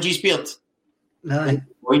well done, Ange's beard. Aye.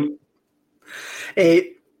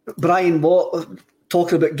 Brian,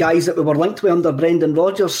 talking about guys that we were linked with under Brendan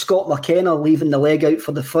Rodgers, Scott McKenna leaving the leg out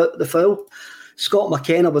for the foul. Scott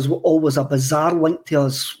McKenna was always a bizarre link to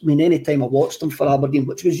us. I mean, any time I watched him for Aberdeen,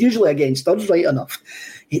 which was usually against us, right enough,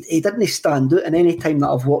 he didn't stand out. And any time that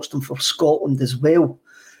I've watched him for Scotland as well,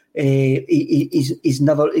 he's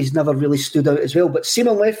never really stood out as well. But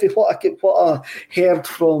seemingly, what I heard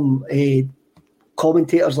from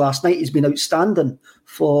commentators last night, he's been outstanding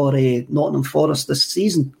for Nottingham Forest this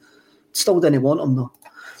season. Still didn't want him though.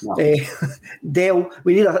 No. Dale,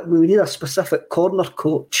 we need a specific corner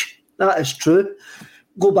coach. That is true.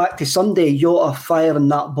 Go back to Sunday, Jota firing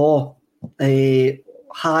that ball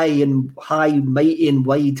high, mighty and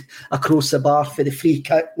wide across the bar for the free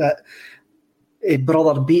kick that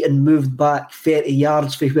Brother Beaton moved back 30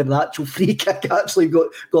 yards for where the actual free kick actually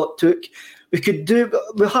got took.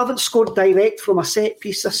 We haven't scored direct from a set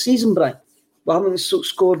piece this season, Brian. We haven't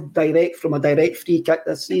scored direct from a direct free kick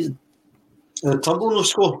this season. Turnbull no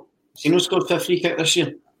score. Has he no scored for a free kick this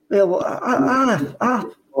year? Well, I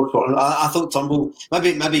thought Turnbull,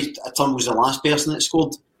 maybe Turnbull's the last person that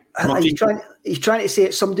scored. Are you trying to say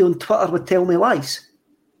that somebody on Twitter would tell me lies?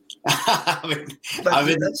 I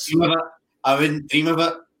wouldn't dream of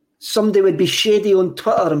it. Somebody would be shady on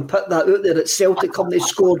Twitter and put that out there that Celtic company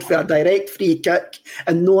scored for a direct free kick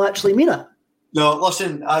and no actually mean it. No,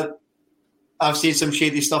 listen, I've seen some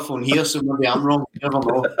shady stuff on here, so maybe I'm wrong. You never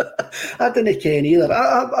know. I didn't care either.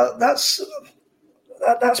 That's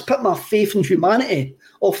put my faith in humanity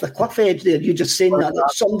off the cliff edge there. You just saying that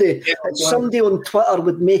somebody on Twitter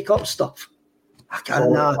would make up stuff. I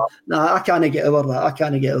can't. I can't get over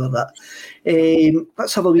that.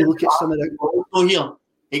 Let's have a wee look at some of the. Here,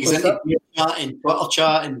 exactly. Twitter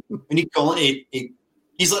chat, and when you call it,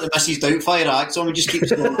 he's like the Mrs. Doubtfire act. So we just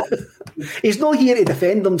keeps going. He's not here to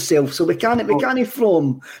defend himself, so we can't throw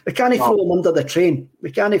him. We can't throw him under the train.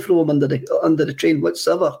 We can't throw him under the train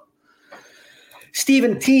whatsoever.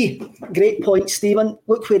 Stephen T, great point, Stephen.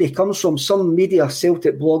 Look where he comes from. Some media,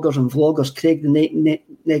 Celtic bloggers and vloggers, create the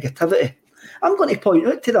negativity. I'm going to point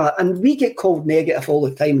out to that, and we get called negative all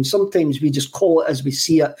the time, and sometimes we just call it as we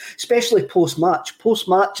see it, especially post-match.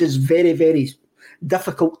 Post-match is very, very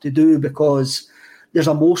difficult to do because there's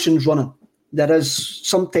emotions running. There is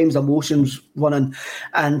sometimes emotions running,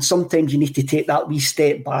 and sometimes you need to take that wee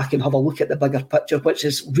step back and have a look at the bigger picture, which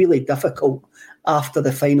is really difficult after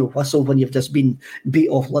the final whistle when you've just been beat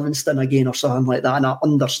off Livingston again or something like that, and I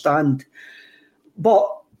understand. But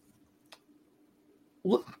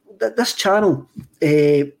look, this channel,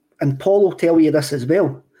 and Paul will tell you this as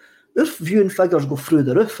well, their viewing figures go through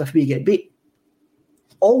the roof if we get beat.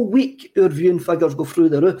 all week our viewing figures go through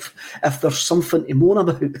the roof if there's something to moan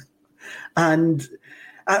about. And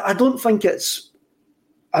I don't think it's...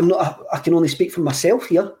 I can only speak for myself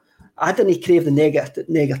here. I didn't crave the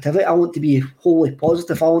negativity. I want to be wholly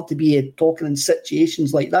positive. I want to be talking in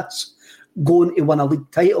situations like this, going to win a league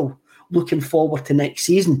title, looking forward to next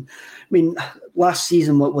season. I mean, last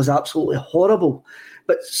season was absolutely horrible,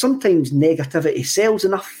 but sometimes negativity sells,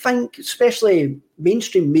 and I think especially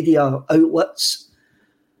mainstream media outlets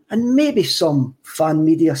and maybe some fan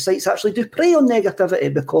media sites actually do prey on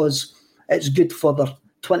negativity because it's good for their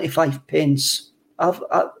 25 pence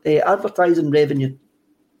advertising revenue.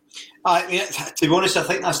 To be honest, I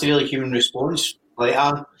think that's the really human response. Like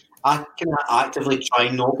I can actively try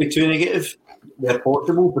not be too negative where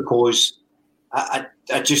possible because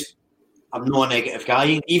I'm not a negative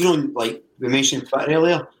guy. Even on, like we mentioned Twitter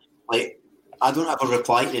earlier, like I don't ever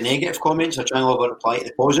reply to the negative comments. I try and never reply to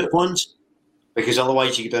the positive ones because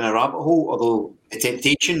otherwise you go down a rabbit hole. Although the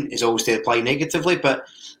temptation is always to reply negatively, but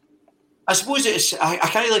I suppose I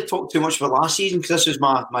can't really talk too much about last season because this was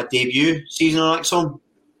my debut season on Axon.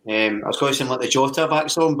 I was going to sound like the Jota of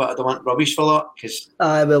Axon, but I don't want rubbish for that because.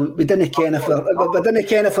 Well, we didn't care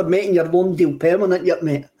if we're making your loan deal permanent yet,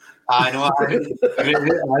 mate. I know.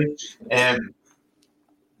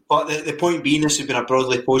 But the point being, this has been a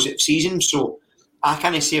broadly positive season, so I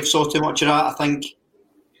can't say I've saw too much of that. I think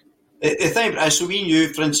the thing is, so me and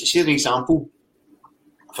you, for instance, here's an example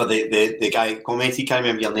for the guy who commented, can't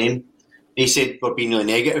remember your name. He said we're being really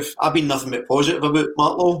negative. I've been nothing but positive about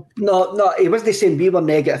Mark Lawwell. No, he wasn't saying we were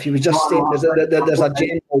negative. He was just saying there's a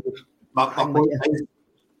general... My point is,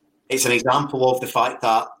 it's an example of the fact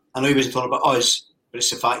that, I know he wasn't talking about us, but it's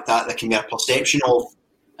the fact that there can be a perception of,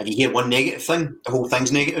 if you hear one negative thing, the whole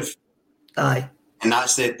thing's negative. Aye. And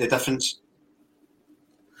that's the difference.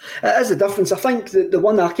 It is the difference. I think the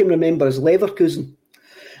one I can remember is Leverkusen.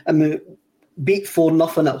 I mean, beat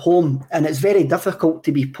 4-0 at home, and it's very difficult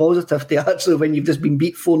to be positive to actually when you've just been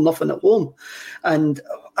beat 4-0 at home. And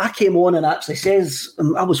I came on and actually says,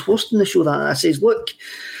 I was hosting the show that, and I says, look,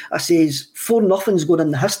 4-0's going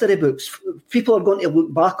in the history books. People are going to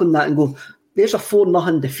look back on that and go, there's a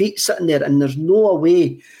 4-0 defeat sitting there, and there's no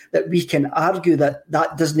way that we can argue that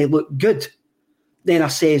doesn't look good. Then I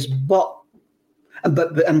says, but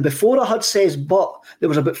before I had says but, there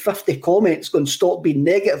was about 50 comments going, stop being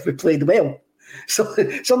negative, we played well. So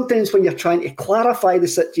sometimes when you're trying to clarify the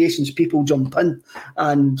situations, people jump in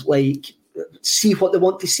and like see what they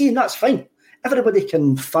want to see, and that's fine. Everybody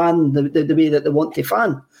can fan the way that they want to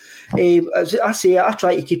fan. As I say, I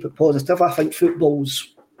try to keep it positive. I think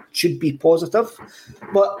footballs should be positive,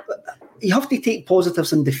 but you have to take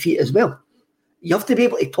positives in defeat as well. You have to be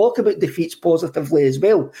able to talk about defeats positively as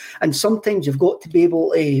well. And sometimes you've got to be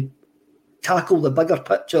able to tackle the bigger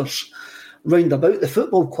pictures round about the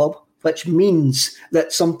football club, which means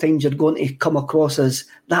that sometimes you're going to come across as,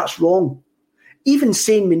 that's wrong. Even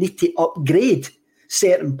saying we need to upgrade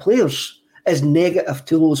certain players is negative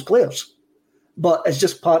to those players. But it's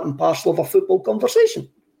just part and parcel of a football conversation.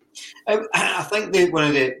 I think one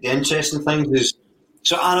of the interesting things is,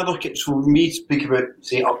 so I never get, so when we speak about,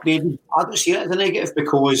 say, upgrading, I don't see it as a negative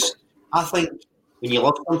because I think when you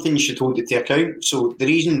love something, you should hold it to account. So the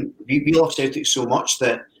reason we love Celtic so much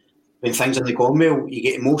that when things aren't going well, you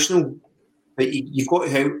get emotional, but you've got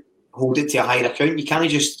to hold it to a higher account. You can't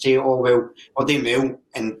just say, oh, well, we're doing well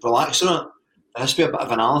and relax on it. There has to be a bit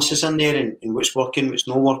of analysis in there and what's working, what's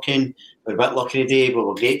not working. We're a bit lucky today, but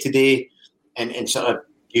we're great today, and sort of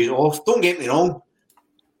use it off. Don't get me wrong.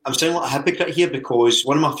 I'm sounding like a hypocrite here because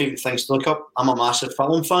one of my favourite things to look up, I'm a massive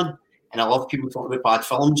film fan and I love people talking about bad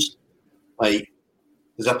films. Like,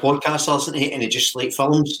 there's a podcast I listen to and they just like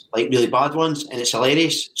films, like really bad ones, and it's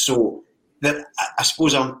hilarious. So I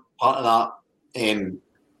suppose I'm part of that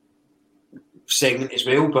segment as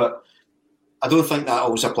well, but I don't think that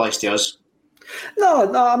always applies to us. No,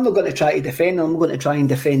 I'm not going to try to defend them. I'm going to try and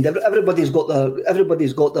defend. Everybody's got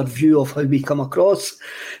their view of how we come across.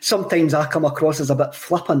 Sometimes I come across as a bit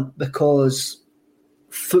flippant because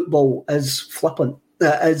football is flippant.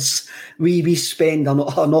 We spend an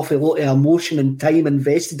awful lot of emotion and time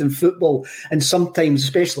invested in football, and sometimes,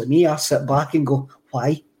 especially me, I sit back and go,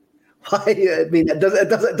 why? I mean, it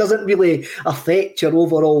doesn't really affect your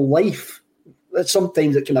overall life.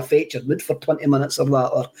 Sometimes it can affect your mood for 20 minutes or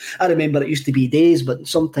that. Or I remember it used to be days, but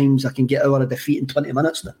sometimes I can get out of defeat in 20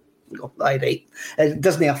 minutes now. You go, aye, right. It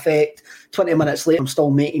doesn't affect. 20 minutes later, I'm still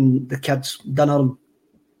making the kids dinner and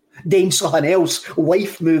doing something else.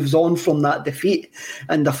 Life moves on from that defeat.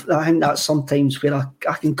 And I think that's sometimes where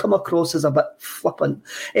I can come across as a bit flippant.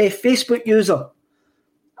 Facebook user,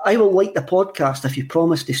 I will like the podcast if you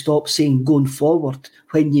promise to stop saying going forward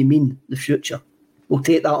when you mean the future. We'll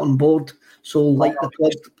take that on board. So like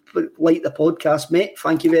the podcast, mate.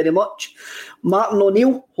 Thank you very much. Martin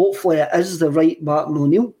O'Neill, hopefully it is the right Martin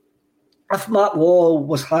O'Neill. If Mark Lawwell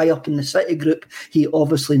was high up in the City group, he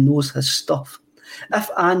obviously knows his stuff. If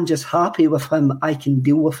Ange is happy with him, I can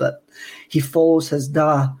deal with it. He follows his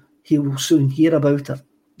dad, he will soon hear about it.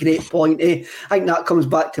 Great point, eh? I think that comes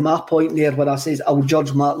back to my point there when I says I'll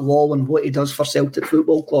judge Mark Lawwell and what he does for Celtic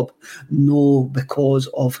Football Club. No, because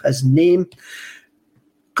of his name.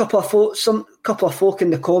 Couple of folk in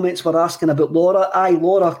the comments were asking about Laura.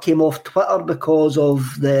 Laura came off Twitter because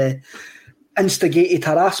of the instigated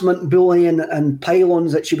harassment, bullying and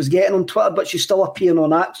pylons that she was getting on Twitter, but she's still appearing on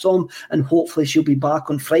Axom, and hopefully she'll be back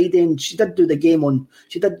on Friday. And she did do the game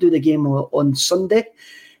on Sunday.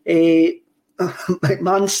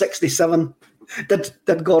 McMahon 67.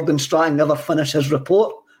 Did Gordon Strachan ever finish his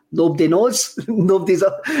report? Nobody knows. Nobody's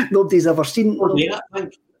ever seen.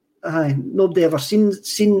 Nobody ever seen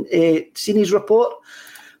his report.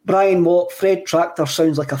 Brian Watt, Fred Tractor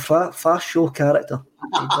sounds like a fast show character.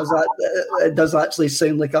 It does actually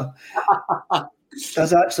sound like a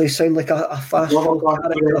fast show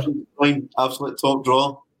character. Absolute top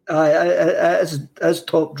draw. It is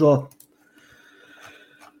top draw.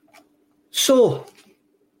 So,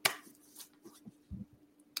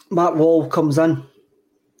 Mark Lawwell comes in.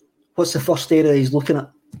 What's the first area he's looking at?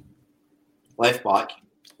 Left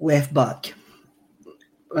back.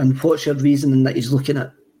 And what's your reasoning that he's looking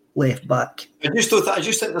at left back? I just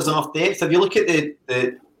think there's enough depth. If you look at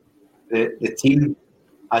the team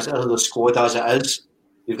as it is, the squad as it is,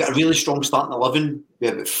 you've got a really strong starting 11. We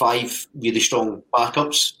have about 5 really strong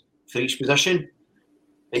backups for each position.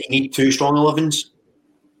 But you need 2 strong 11s.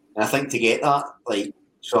 And I think to get that, I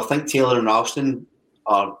think Taylor and Ralston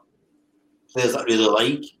are players that I really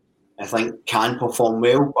like. I think can perform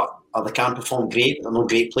well, but they can perform great. They're not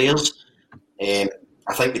great players. I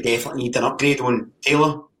think we definitely need an upgrade on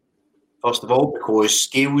Taylor, first of all, because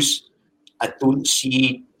Scales, I don't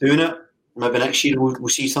see doing it. Maybe next year we'll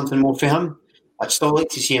see something more for him. I'd still like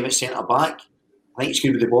to see him at centre back. I think he's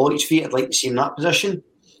good with the ball at his feet. I'd like to see him in that position.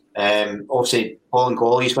 Obviously, Paul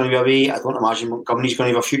Ngoli is going to be away. I don't imagine Montgomery's going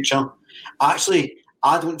to have a future. Actually,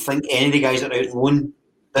 I don't think any of the guys that are out on loan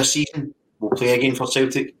this season will play again for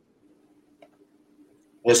Celtic.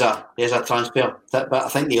 There's a transfer, but I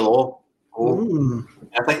think they'll all go.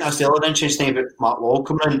 I think that's the other interesting thing about Mark Lawwell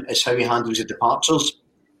coming in is how he handles the departures,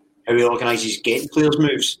 how he organises getting players'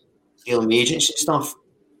 moves, dealing with agents and stuff.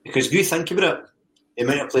 Because if you think about it, the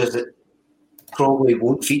amount of players that probably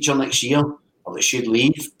won't feature next year or that should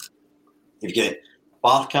leave, you've got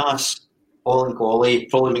Barkas, Paul Ngoli,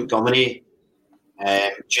 probably Montgomery,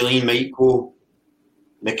 Julian might go,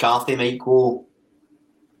 McCarthy might go,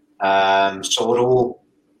 Sorrow,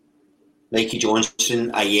 Mikey Johnson,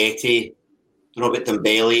 Ayeti, don't know about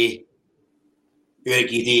Dembele,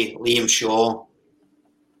 Urgidi, Liam Shaw,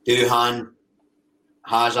 Duhan,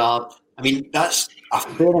 Hazard. I mean, that's a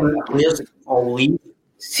fair amount of players that all leave.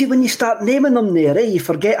 See, when you start naming them there, you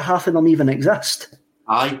forget half of them even exist.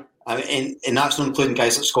 Aye. And that's not including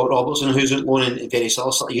guys like Scott Robertson, who's out loan, and various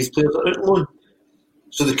other sort of youth players that are out loan.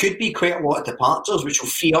 So there could be quite a lot of departures, which will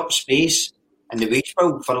free up space in the wage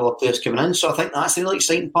bill for other players coming in. So I think that's the really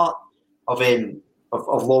exciting part of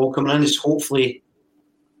Lawwell coming in, is hopefully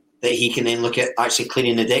that he can then look at actually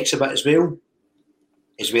cleaning the decks a bit as well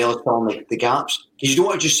as filling the gaps. Because you don't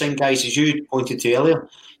want to just sign guys, as you pointed to earlier,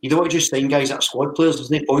 you don't want to just sign guys that are squad players.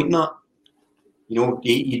 There's no point in that. You know,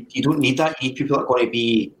 you don't need that. You need people that are going to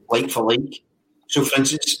be like for like. So, for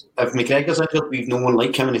instance, if McGregor's injured, we've no one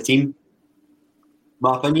like him in the team.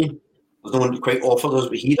 My opinion, there's no one that quite offers us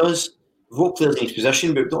what he does. We've got players in his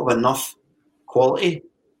position, but we don't have enough quality.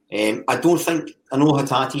 I know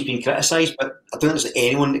Hatati's been criticised, but I don't think there's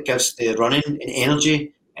anyone that gives the running and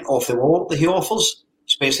energy and off the wall that he offers,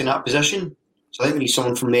 especially in that position. So I think we need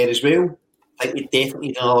someone from there as well. I think we definitely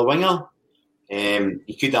need another winger.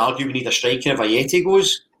 You could argue we need a striker if Ayeti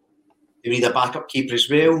goes. We need a backup keeper as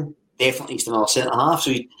well. Definitely needs another centre half.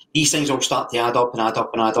 So these things all start to add up and add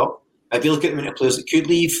up and add up. If you look at the amount of players that could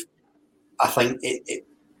leave, I think it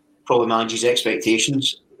probably manages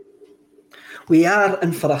expectations. We are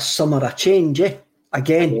in for a summer of change, eh?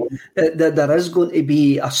 Again, there is going to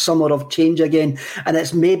be a summer of change again, and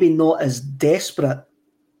it's maybe not as desperate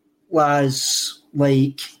as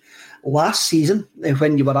like last season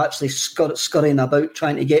when you were actually scurrying about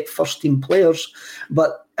trying to get first team players.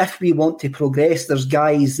 But if we want to progress, there's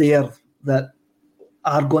guys there that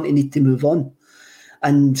are going to need to move on,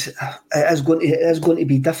 and it is going to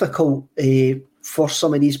be difficult for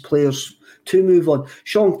some of these players to move on.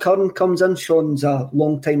 Sean Curran comes in. Sean's a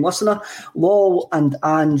long-time listener. Lawwell and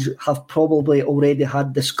Ange have probably already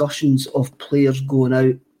had discussions of players going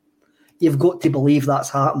out. You've got to believe that's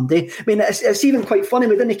happened. I mean, it's even quite funny.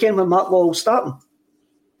 We didn't care when Mark Lawwell's starting.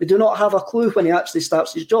 We do not have a clue when he actually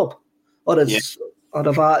starts his job. Or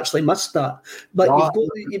have I actually missed that? But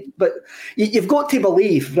you've got to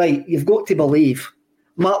believe, right? You've got to believe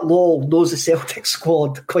Mark Lawwell knows the Celtic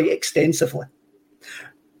squad quite extensively.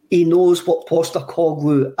 He knows what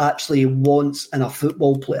Postecoglou actually wants in a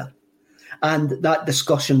football player. And that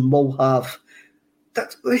discussion will have...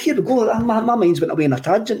 Here we go. My mind's went away on a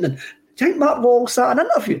tangent. And do you think Mark Lawwell sat an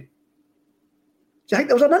interview? Do you think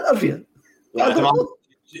there was an interview? Yeah,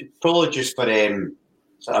 probably just for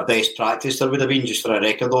sort of best practice. There would have been just for a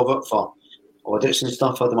record of it for audits and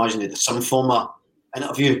stuff. I'd imagine there's some form of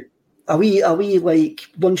interview. Are we like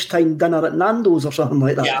lunchtime dinner at Nando's or something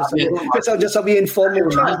like that? Yeah, just a wee informal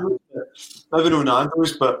chat. Maybe no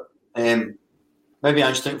Nando's, but maybe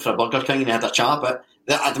Ange took for a Burger King and they had a chat. But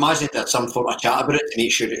I'd imagine they had some sort of chat about it to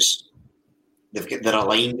make sure they're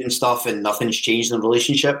aligned and stuff, and nothing's changed in the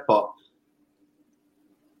relationship. But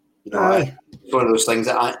it's one of those things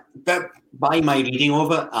that by my reading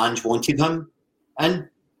of it, Ange wanted him in.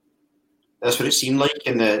 That's what it seemed like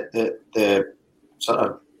in the sort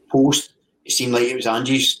of post. It seemed like it was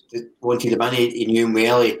Ange's that wanted him in. He knew him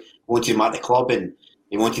well. He wanted him at the club, and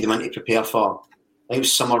he wanted him in to prepare for, I think it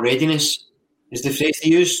was summer readiness is the phrase they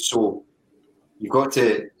used. So you got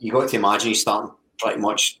to imagine he's starting pretty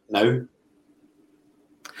much now.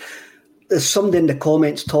 There's somebody in the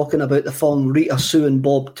comments talking about the film Rita, Sue and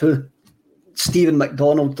Bob too. Stephen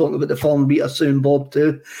McDonald talking about the film Rita, Sue and Bob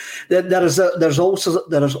too. There's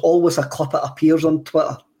always a clip that appears on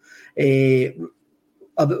Twitter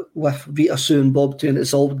with Rita, Sue and Bob too, and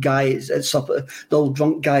it's old guy. It's up, the old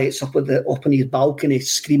drunk guy. It's up on his balcony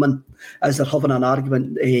screaming as they're having an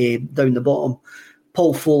argument down the bottom.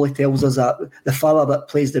 Paul Foley tells us that the fella that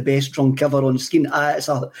plays the best drunk ever on screen. It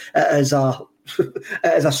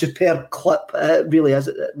is a superb clip. It really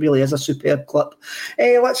is a superb clip.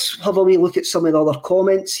 Let's have a wee look at some of the other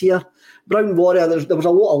comments here. Brown Warrior, there was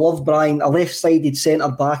a lot of love, Brian. A left-sided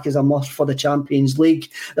centre-back is a must for the Champions League.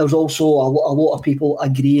 There was also a lot of people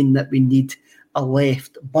agreeing that we need a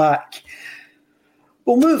left-back.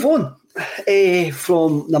 We'll move on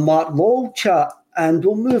from the Mark Lawwell chat, and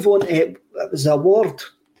we'll move on. It was the award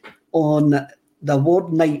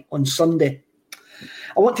night on Sunday.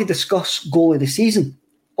 I want to discuss goal of the season.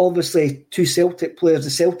 Obviously, two Celtic players. The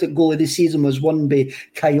Celtic goal of the season was won by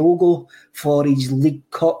Kyogo for his League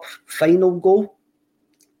Cup final goal.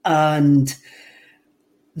 And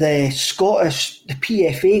the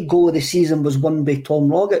PFA goal of the season was won by Tom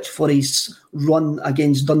Rogic for his run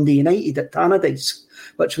against Dundee United at Tannadice,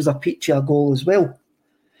 which was a peachy goal as well.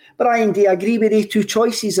 Brian, do you agree with these two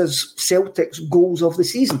choices as Celtic's goals of the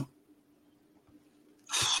season?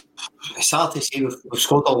 It's hard to say. We've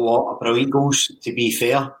scored a lot of brilliant goals, to be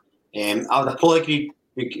fair. I would probably agree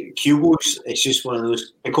with Kyogo's. It's just one of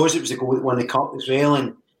those, because it was the goal that won the cup as well,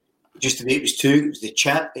 and just the way it was too, it was the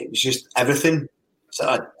chip, it was just everything.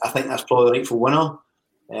 So I think that's probably the rightful winner.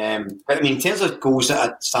 But I mean, in terms of goals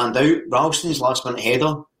that stand out, Ralston's last minute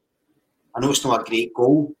header, I know it's not a great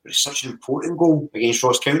goal, but it's such an important goal against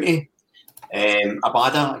Ross County.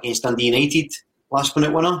 Abada against Dundee United, last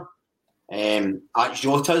minute winner.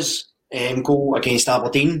 Jota's goal against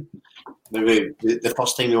Aberdeen, the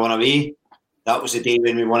first time we won away, that was the day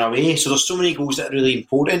when we won away. So there's so many goals that are really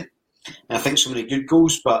important, and I think so many good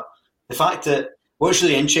goals. But the fact that what's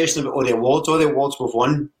really interesting about all the awards we've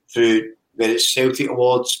won through, whether it's Celtic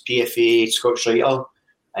Awards, PFA, Scottish Writer,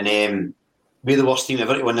 and we're the worst team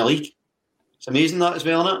ever to win the league. It's amazing that as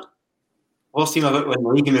well, isn't it? Worst team ever to win the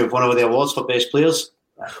league, and we've won all the awards for best players.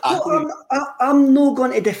 I'm not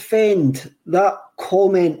going to defend that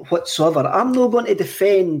comment whatsoever. I'm not going to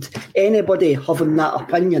defend anybody having that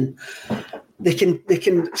opinion. They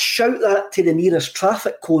can shout that to the nearest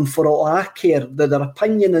traffic cone for all I care, that their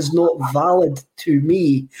opinion is not valid to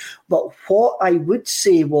me. But what I would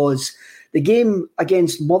say was the game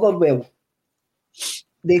against Motherwell,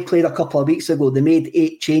 they played a couple of weeks ago, they made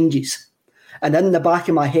 8 changes. And in the back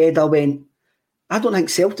of my head I went, I don't think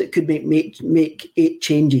Celtic could make 8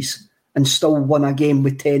 changes and still win a game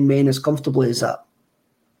with 10 men as comfortably as that.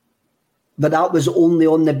 But that was only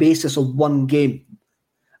on the basis of one game.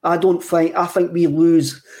 I think we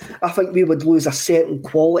would lose a certain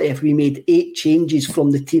quality if we made 8 changes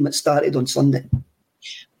from the team that started on Sunday.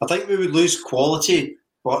 I think we would lose quality,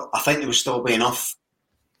 but I think there would still be enough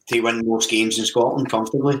to win most games in Scotland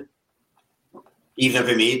comfortably, even if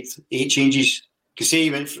we made 8 changes. Because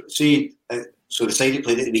so the side that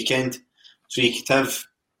played at the weekend So you could have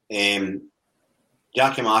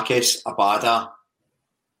Giacomakis, Abada,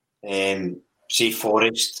 say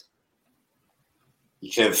Forrest.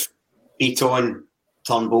 You could have Beaton,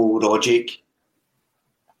 Turnbull, Rogic.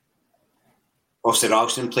 Obviously,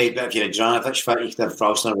 Ralston played, but if you had Juranovic fit, you could have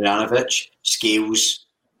Ralston or Juranovic, Scales,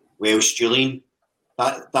 Welsh, Julian.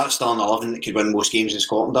 That's still an 11 that could win most games in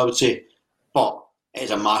Scotland, I would say. But it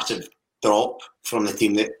is a massive drop from the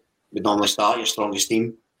team that would normally start your strongest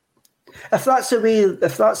team. If that's the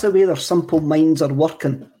way their simple minds are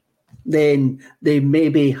working, then they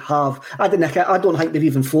maybe have. I don't think they've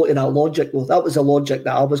even floated that logic. Well, that was the logic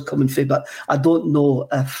that I was coming for, but I don't know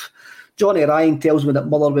if Johnny Ryan tells me that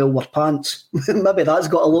Motherwell were pants. Maybe that's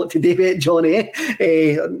got a lot to do with it, Johnny.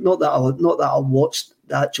 Not that I watched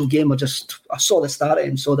the actual game. I saw the start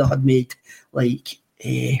and saw they had made like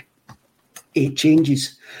 8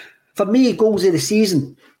 changes. For me, goals of the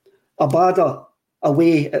season: Abada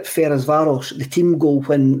away at Ferencváros, the team goal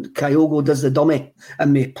when Kyogo does the dummy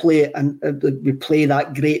and we play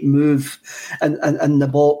that great move in the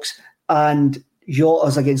box, and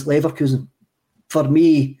Jota's against Leverkusen. For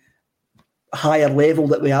me, higher level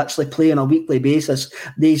that we actually play on a weekly basis.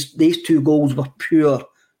 These 2 goals were pure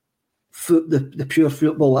the pure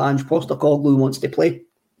football that Ange Postecoglou wants to play.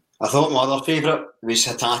 I thought my other favourite was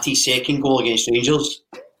Hatate's second goal against Rangers,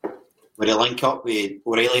 where he link up with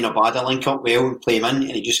O'Reilly and Abada, link up well and play him in,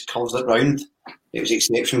 and he just curves it round. It was an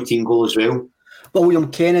exceptional team goal as well.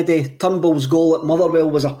 William Kennedy, Turnbull's goal at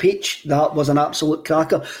Motherwell was a peach. That was an absolute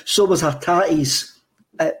cracker. So was Hatate's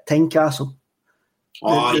at Tynecastle.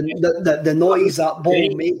 The noise that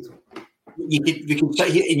ball made. You can sit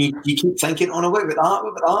here and you keep thinking, oh no, what about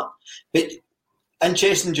that? But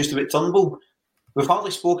interesting just about Turnbull. We've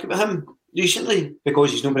hardly spoken about him recently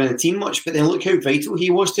because he's not been in the team much, but then look how vital he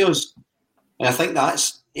was to us. And I think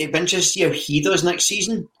it'd be interesting to see how he does next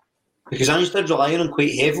season, because Ange did rely on him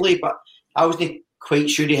quite heavily, but I wasn't quite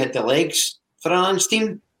sure he had the legs for an Ange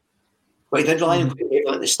team. But he did rely on him quite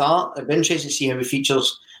heavily at the start. It'd be interesting to see how he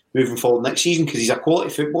features moving forward next season, because he's a quality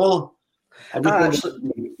footballer.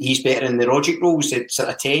 He's better in the Rogic roles, that sort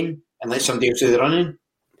of 10, and let somebody else do the running.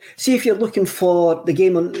 See, if you're looking for the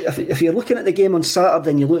game on, if you're looking at the game on Saturday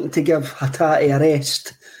and you're looking to give Hatate a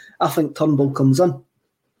rest, I think Turnbull comes in.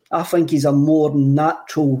 I think he's a more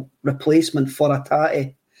natural replacement for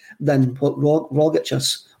Hatate than what Rogic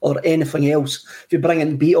is, or anything else. If you bring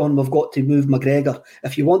in Beaton, we've got to move McGregor.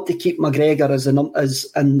 If you want to keep McGregor as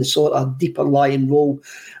in the sort of deeper lying role,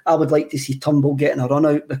 I would like to see Turnbull getting a run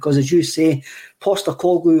out, because, as you say,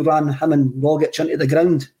 Postecoglou ran him and Rogic into the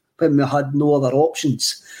ground when we had no other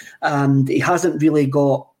options, and he hasn't really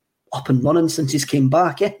got up and running since he's came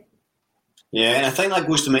back. Yeah, and I think that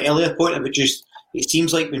goes to my earlier point about just, it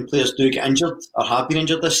seems like when players do get injured or have been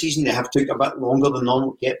injured this season, they have took a bit longer than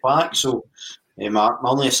normal to get back. So my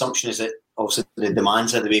only assumption is that obviously the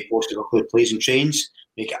demands of the way Postecoglou plays and trains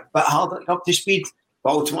make it a bit harder to get up to speed,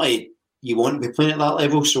 but ultimately you want to be playing at that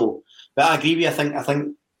level. So, but I agree with you. I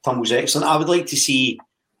think Turnbull's excellent. I would like to see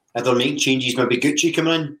if they're making changes, maybe Gucci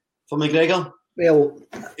coming in for McGregor. Well,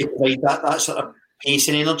 provide that sort of pace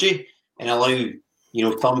and energy, and allow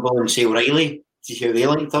Turnbull and say O'Reilly to see how they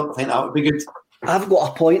linked up. I think that would be good. I've got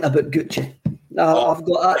a point about Gucci.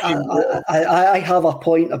 I have a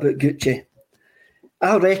point about Gucci.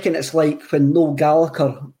 I reckon it's like when Noel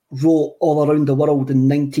Gallagher wrote All Around the World in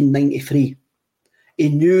 1993. He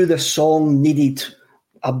knew the song needed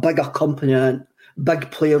a big accompaniment, big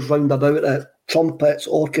players round about it, trumpets,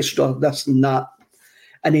 orchestra, this and that.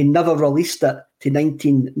 And he never released it to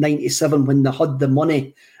 1997 when they had the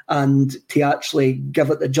money and to actually give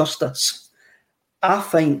it the justice. I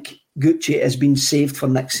think Gucci has been saved for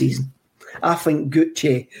next season. I think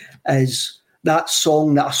Gucci is that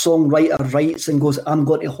song that a songwriter writes and goes, I'm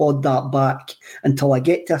going to hold that back until I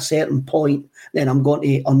get to a certain point, then I'm going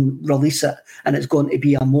to release it, and it's going to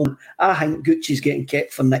be a moment. I think Gucci's getting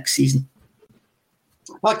kept for next season.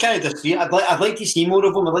 I kind of disagree. I'd like to see more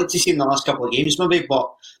of him. I'd like to see him in the last couple of games maybe,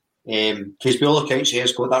 but because by all accounts he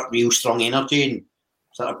has got that real strong energy and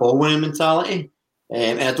sort of ball winning mentality,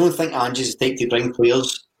 and I don't think Ange is the type to bring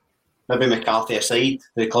players, maybe McCarthy aside, to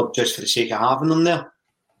the club just for the sake of having them there.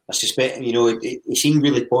 I suspect, he seemed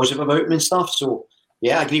really positive about him and stuff. So,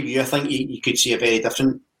 yeah, I agree with you. I think you could see a very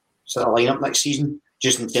different sort of lineup next season,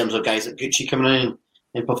 just in terms of guys like Gucci coming in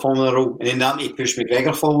and performing the role. And then that may push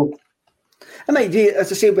McGregor forward. It might do.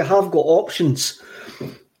 As I say, we have got options.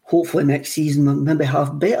 Hopefully next season we'll maybe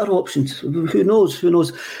have better options. Who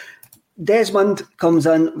knows? Desmond comes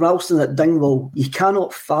in, Ralston at Dingwall. You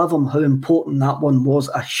cannot fathom how important that one was.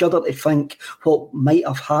 I shudder to think what might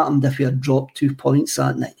have happened if we had dropped 2 points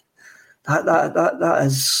that night. That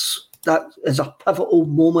is that is a pivotal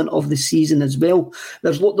moment of the season as well.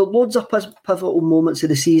 There's loads of pivotal moments of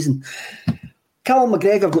the season. Callum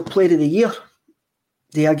McGregor got Player of the Year.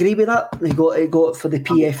 Do you agree with that? He got it for the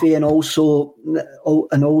PFA and also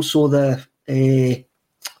the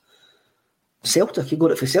Celtic. He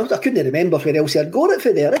got it for Celtic. I couldn't remember where else he had got it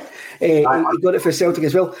for there. He got it for Celtic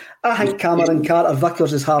as well. I think Cameron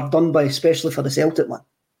Carter-Vickers is hard done by, especially for the Celtic one.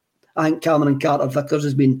 I think Cameron Carter-Vickers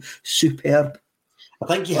has been superb. I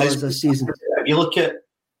think he has this season. If you look at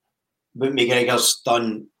what McGregor's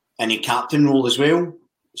done in a captain role as well,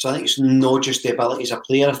 so I think it's not just the ability as a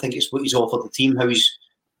player. I think it's what he's offered the team, how he's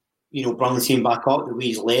brought the team back up, the way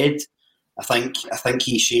he's led. I think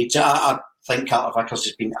he shades it. I think Carter Vickers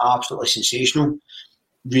has been absolutely sensational.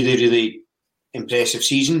 Really, really impressive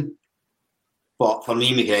season. But for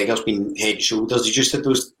me, McGregor's been head and shoulders. He just had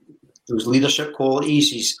those leadership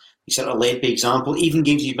qualities. He's sort of led by example. Even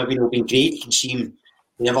games he's maybe not been great, you can see him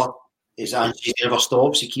his Ange never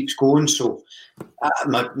stops. He keeps going. So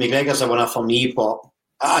McGregor's a winner for me, but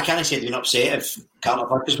I can't say I'd been upset if Carter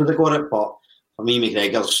Vickers would have got it, but for me,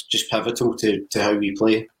 McGregor's just pivotal to how we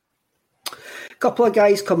play. Couple of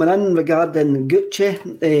guys coming in regarding Gucci.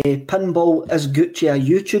 Pinball, is Gucci a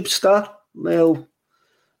YouTube star? Well,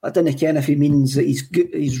 I don't care if he means that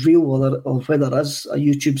he's real or whether there is a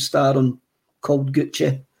YouTube star called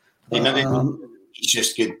Gucci. He's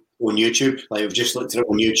just good on YouTube. Like, I've just looked at it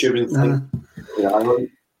on YouTube and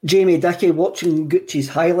think. Jamie Dickey, watching Gucci's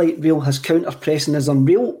highlight reel, his counter-pressing is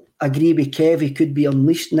unreal. Agree with Kev, he could be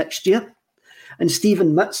unleashed next year. And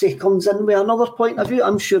Stephen Mitzi comes in with another point of view.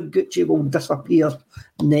 I'm sure Gucci will disappear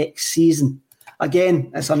next season. Again,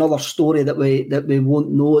 it's another story that we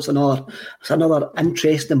won't know. It's another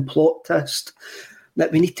interesting plot twist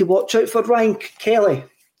that we need to watch out for. Ryan Kelly,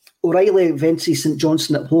 O'Reilly vences St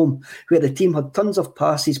Johnstone at home, where the team had tons of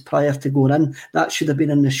passes prior to going in. That should have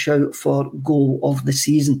been in the shout for goal of the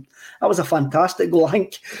season. That was a fantastic goal. I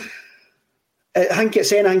think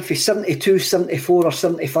it's anything for 72, 74 or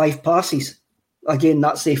 75 passes. Again,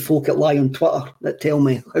 that's the folk that lie on Twitter that tell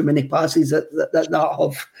me how many passes that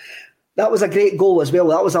have. That was a great goal as well.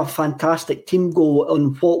 That was a fantastic team goal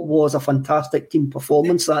on what was a fantastic team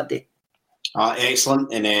performance that day.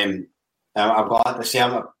 Excellent. And I'm glad to say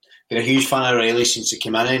I'm been a huge fan of O'Reilly since he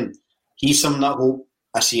came in. And he's someone that I hope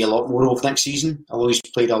I see a lot more of next season. Although he's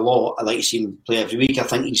played a lot, I like to see him play every week. I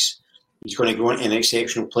think he's going to grow into an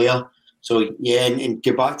exceptional player. So, yeah, and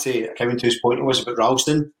get back to coming to his point it was about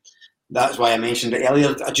Ralston. That's why I mentioned it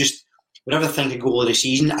earlier. Whenever I think of goal of the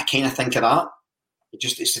season, I kind of think of that.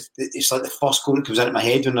 It's like the first goal that comes into my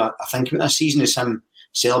head when I think about this season is him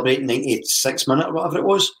celebrating 96th minute or whatever it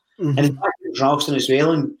was. Mm-hmm. And in fact, it was Ralston as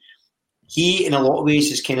well. And he, in a lot of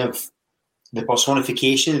ways, is kind of the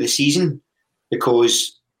personification of the season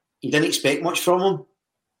because you didn't expect much from him.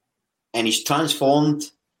 And he's transformed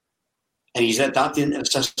and he's adapted into the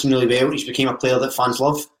system really well. He's become a player that fans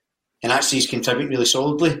love. And actually he's contributing really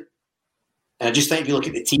solidly. And I just think if you look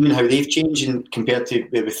at the team and how they've changed and compared to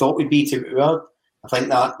where we thought we'd be to where we were, I think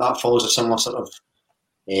that follows a similar sort of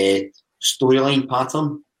storyline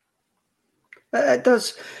pattern. It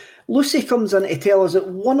does. Lucy comes in to tell us that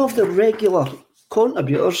one of the regular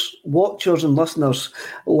contributors, watchers and listeners,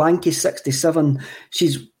 Lanky67,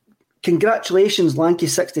 congratulations,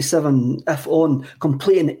 Lanky67, if on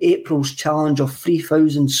completing April's challenge of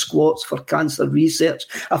 3,000 squats for cancer research.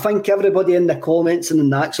 I think everybody in the comments and in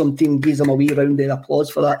the Axum team gives them a wee round of applause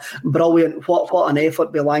for that. Brilliant. What an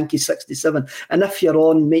effort by Lanky67. And if you're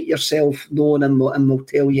on, make yourself known and we'll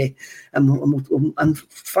tell you. And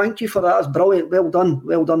thank you for that. It's brilliant. Well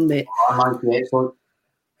done, mate. Excellent.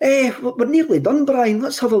 We're nearly done, Brian.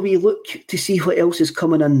 Let's have a wee look to see what else is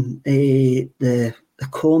coming in the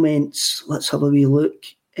comments. Let's have a wee look.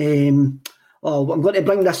 I'm going to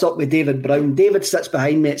bring this up with David Brown. David sits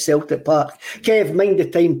behind me at Celtic Park. Kev, mind the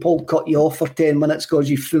time Paul cut you off for 10 minutes because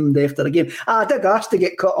you fumed after the game. I did ask to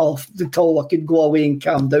get cut off until I could go away and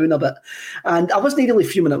calm down a bit. And I wasn't really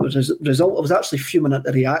fuming at the result. I was actually fuming at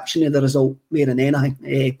the reaction of the result more than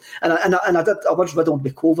anything. And I was riddled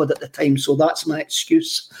with COVID at the time, so that's my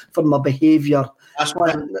excuse for my behaviour. That's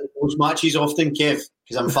why those matches often, Kev,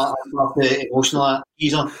 because I'm fat enough the emotional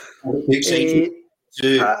teaser. I'm too excited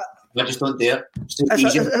I just don't dare.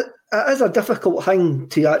 It is a difficult thing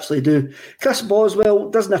to actually do. Chris Boswell,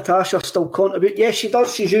 does Natasha still contribute? Yes, she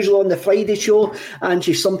does. She's usually on the Friday show, and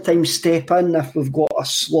she sometimes step in if we've got a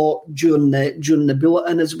slot during the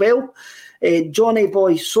bulletin as well. Johnny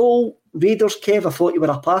Boy Soul, Raiders. Kev, I thought you were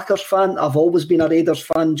a Packers fan. I've always been a Raiders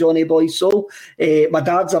fan, Johnny Boy Soul. My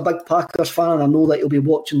dad's a big Packers fan, and I know that he'll be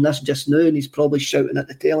watching this just now, and he's probably shouting at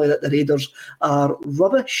the telly that the Raiders are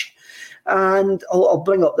rubbish. And I'll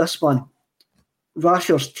bring up this one.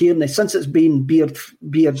 Rashers Tierney, since it's been Beard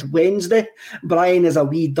Wednesday, Brian is a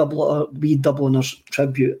wee Dubliners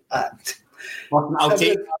tribute act. I'll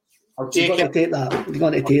take it. You're going to take that. You're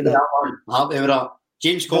going to take that. I'm happy with that.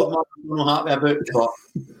 James Coleman, I'm not happy about, but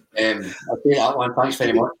I'll take that one. Thanks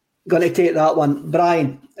very much. Going to take that one.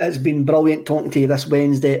 Brian, it's been brilliant talking to you this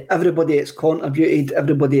Wednesday. Everybody that's contributed,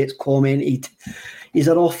 everybody that's commented, these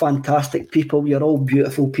are all fantastic people. You're all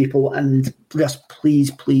beautiful people, and just please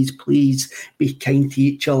be kind to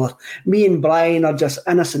each other. Me and Brian are just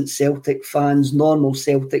innocent Celtic fans, normal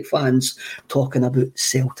Celtic fans talking about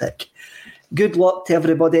Celtic. Good luck to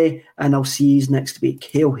everybody, and I'll see you next week.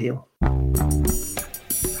 Hail, hail.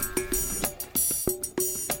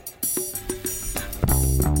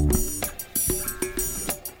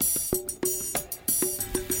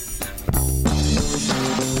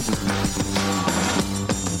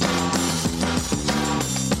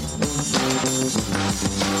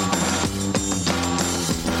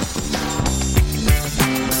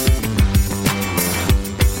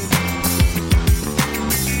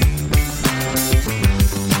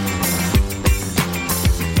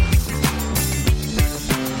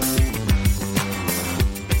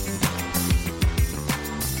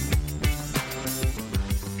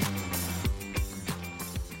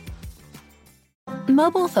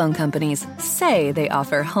 Mobile phone companies say they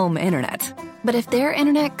offer home internet. But if their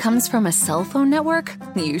internet comes from a cell phone network,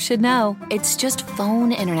 you should know. It's just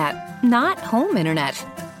phone internet, not home internet.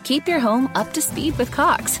 Keep your home up to speed with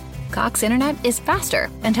Cox. Cox internet is faster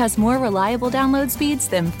and has more reliable download speeds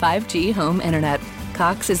than 5G home internet.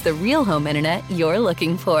 Cox is the real home internet you're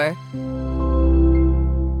looking for.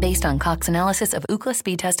 Based on Cox analysis of Ookla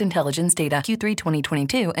speed test intelligence data Q3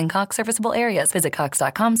 2022 and Cox serviceable areas, visit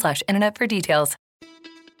cox.com/internet for details.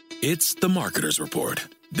 It's the Marketer's Report.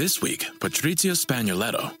 This week, Patrizia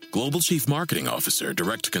Spagnoletto, Global Chief Marketing Officer,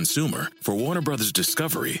 Direct to Consumer for Warner Brothers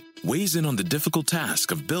Discovery, weighs in on the difficult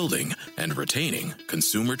task of building and retaining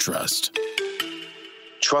consumer trust.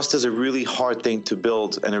 Trust is a really hard thing to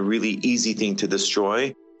build and a really easy thing to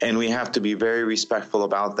destroy, and we have to be very respectful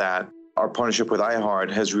about that. Our partnership with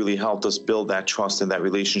iHeart has really helped us build that trust and that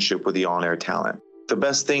relationship with the on-air talent. The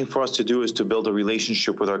best thing for us to do is to build a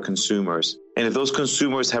relationship with our consumers. And if those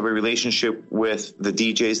consumers have a relationship with the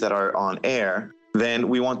DJs that are on air, then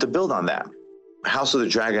we want to build on that. House of the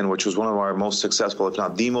Dragon, which was one of our most successful, if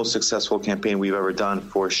not the most successful campaign we've ever done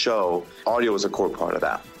for a show, audio is a core part of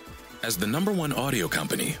that. As the #1 audio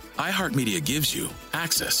company, iHeartMedia gives you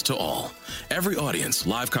access to all. Every audience,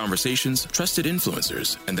 live conversations, trusted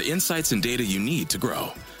influencers, and the insights and data you need to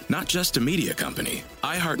grow. Not just a media company,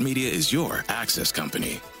 iHeartMedia is your access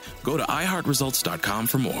company. Go to iHeartResults.com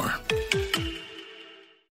for more.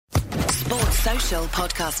 Sports Social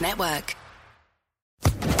Podcast Network.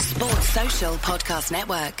 Sports Social Podcast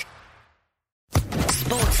Network.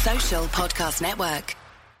 Sports Social Podcast Network.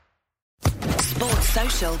 Sports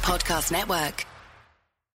Social Podcast Network.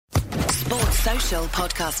 Sports Social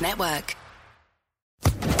Podcast Network.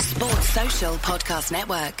 Sports Social Podcast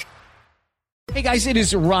Network. Hey guys, it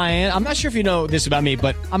is Ryan. I'm not sure if you know this about me,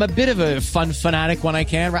 but I'm a bit of a fun fanatic when I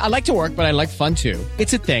can. I like to work, but I like fun too.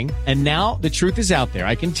 It's a thing. And now the truth is out there.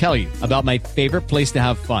 I can tell you about my favorite place to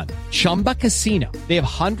have fun. Chumba Casino. They have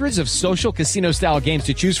hundreds of social casino style games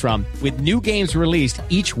to choose from with new games released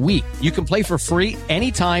each week. You can play for free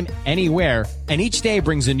anytime, anywhere. And each day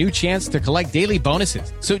brings a new chance to collect daily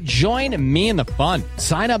bonuses. So join me in the fun.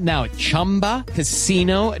 Sign up now at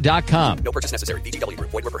ChumbaCasino.com. No purchase necessary. VGW.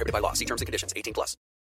 Void where prohibited by law. See terms and conditions. 18+.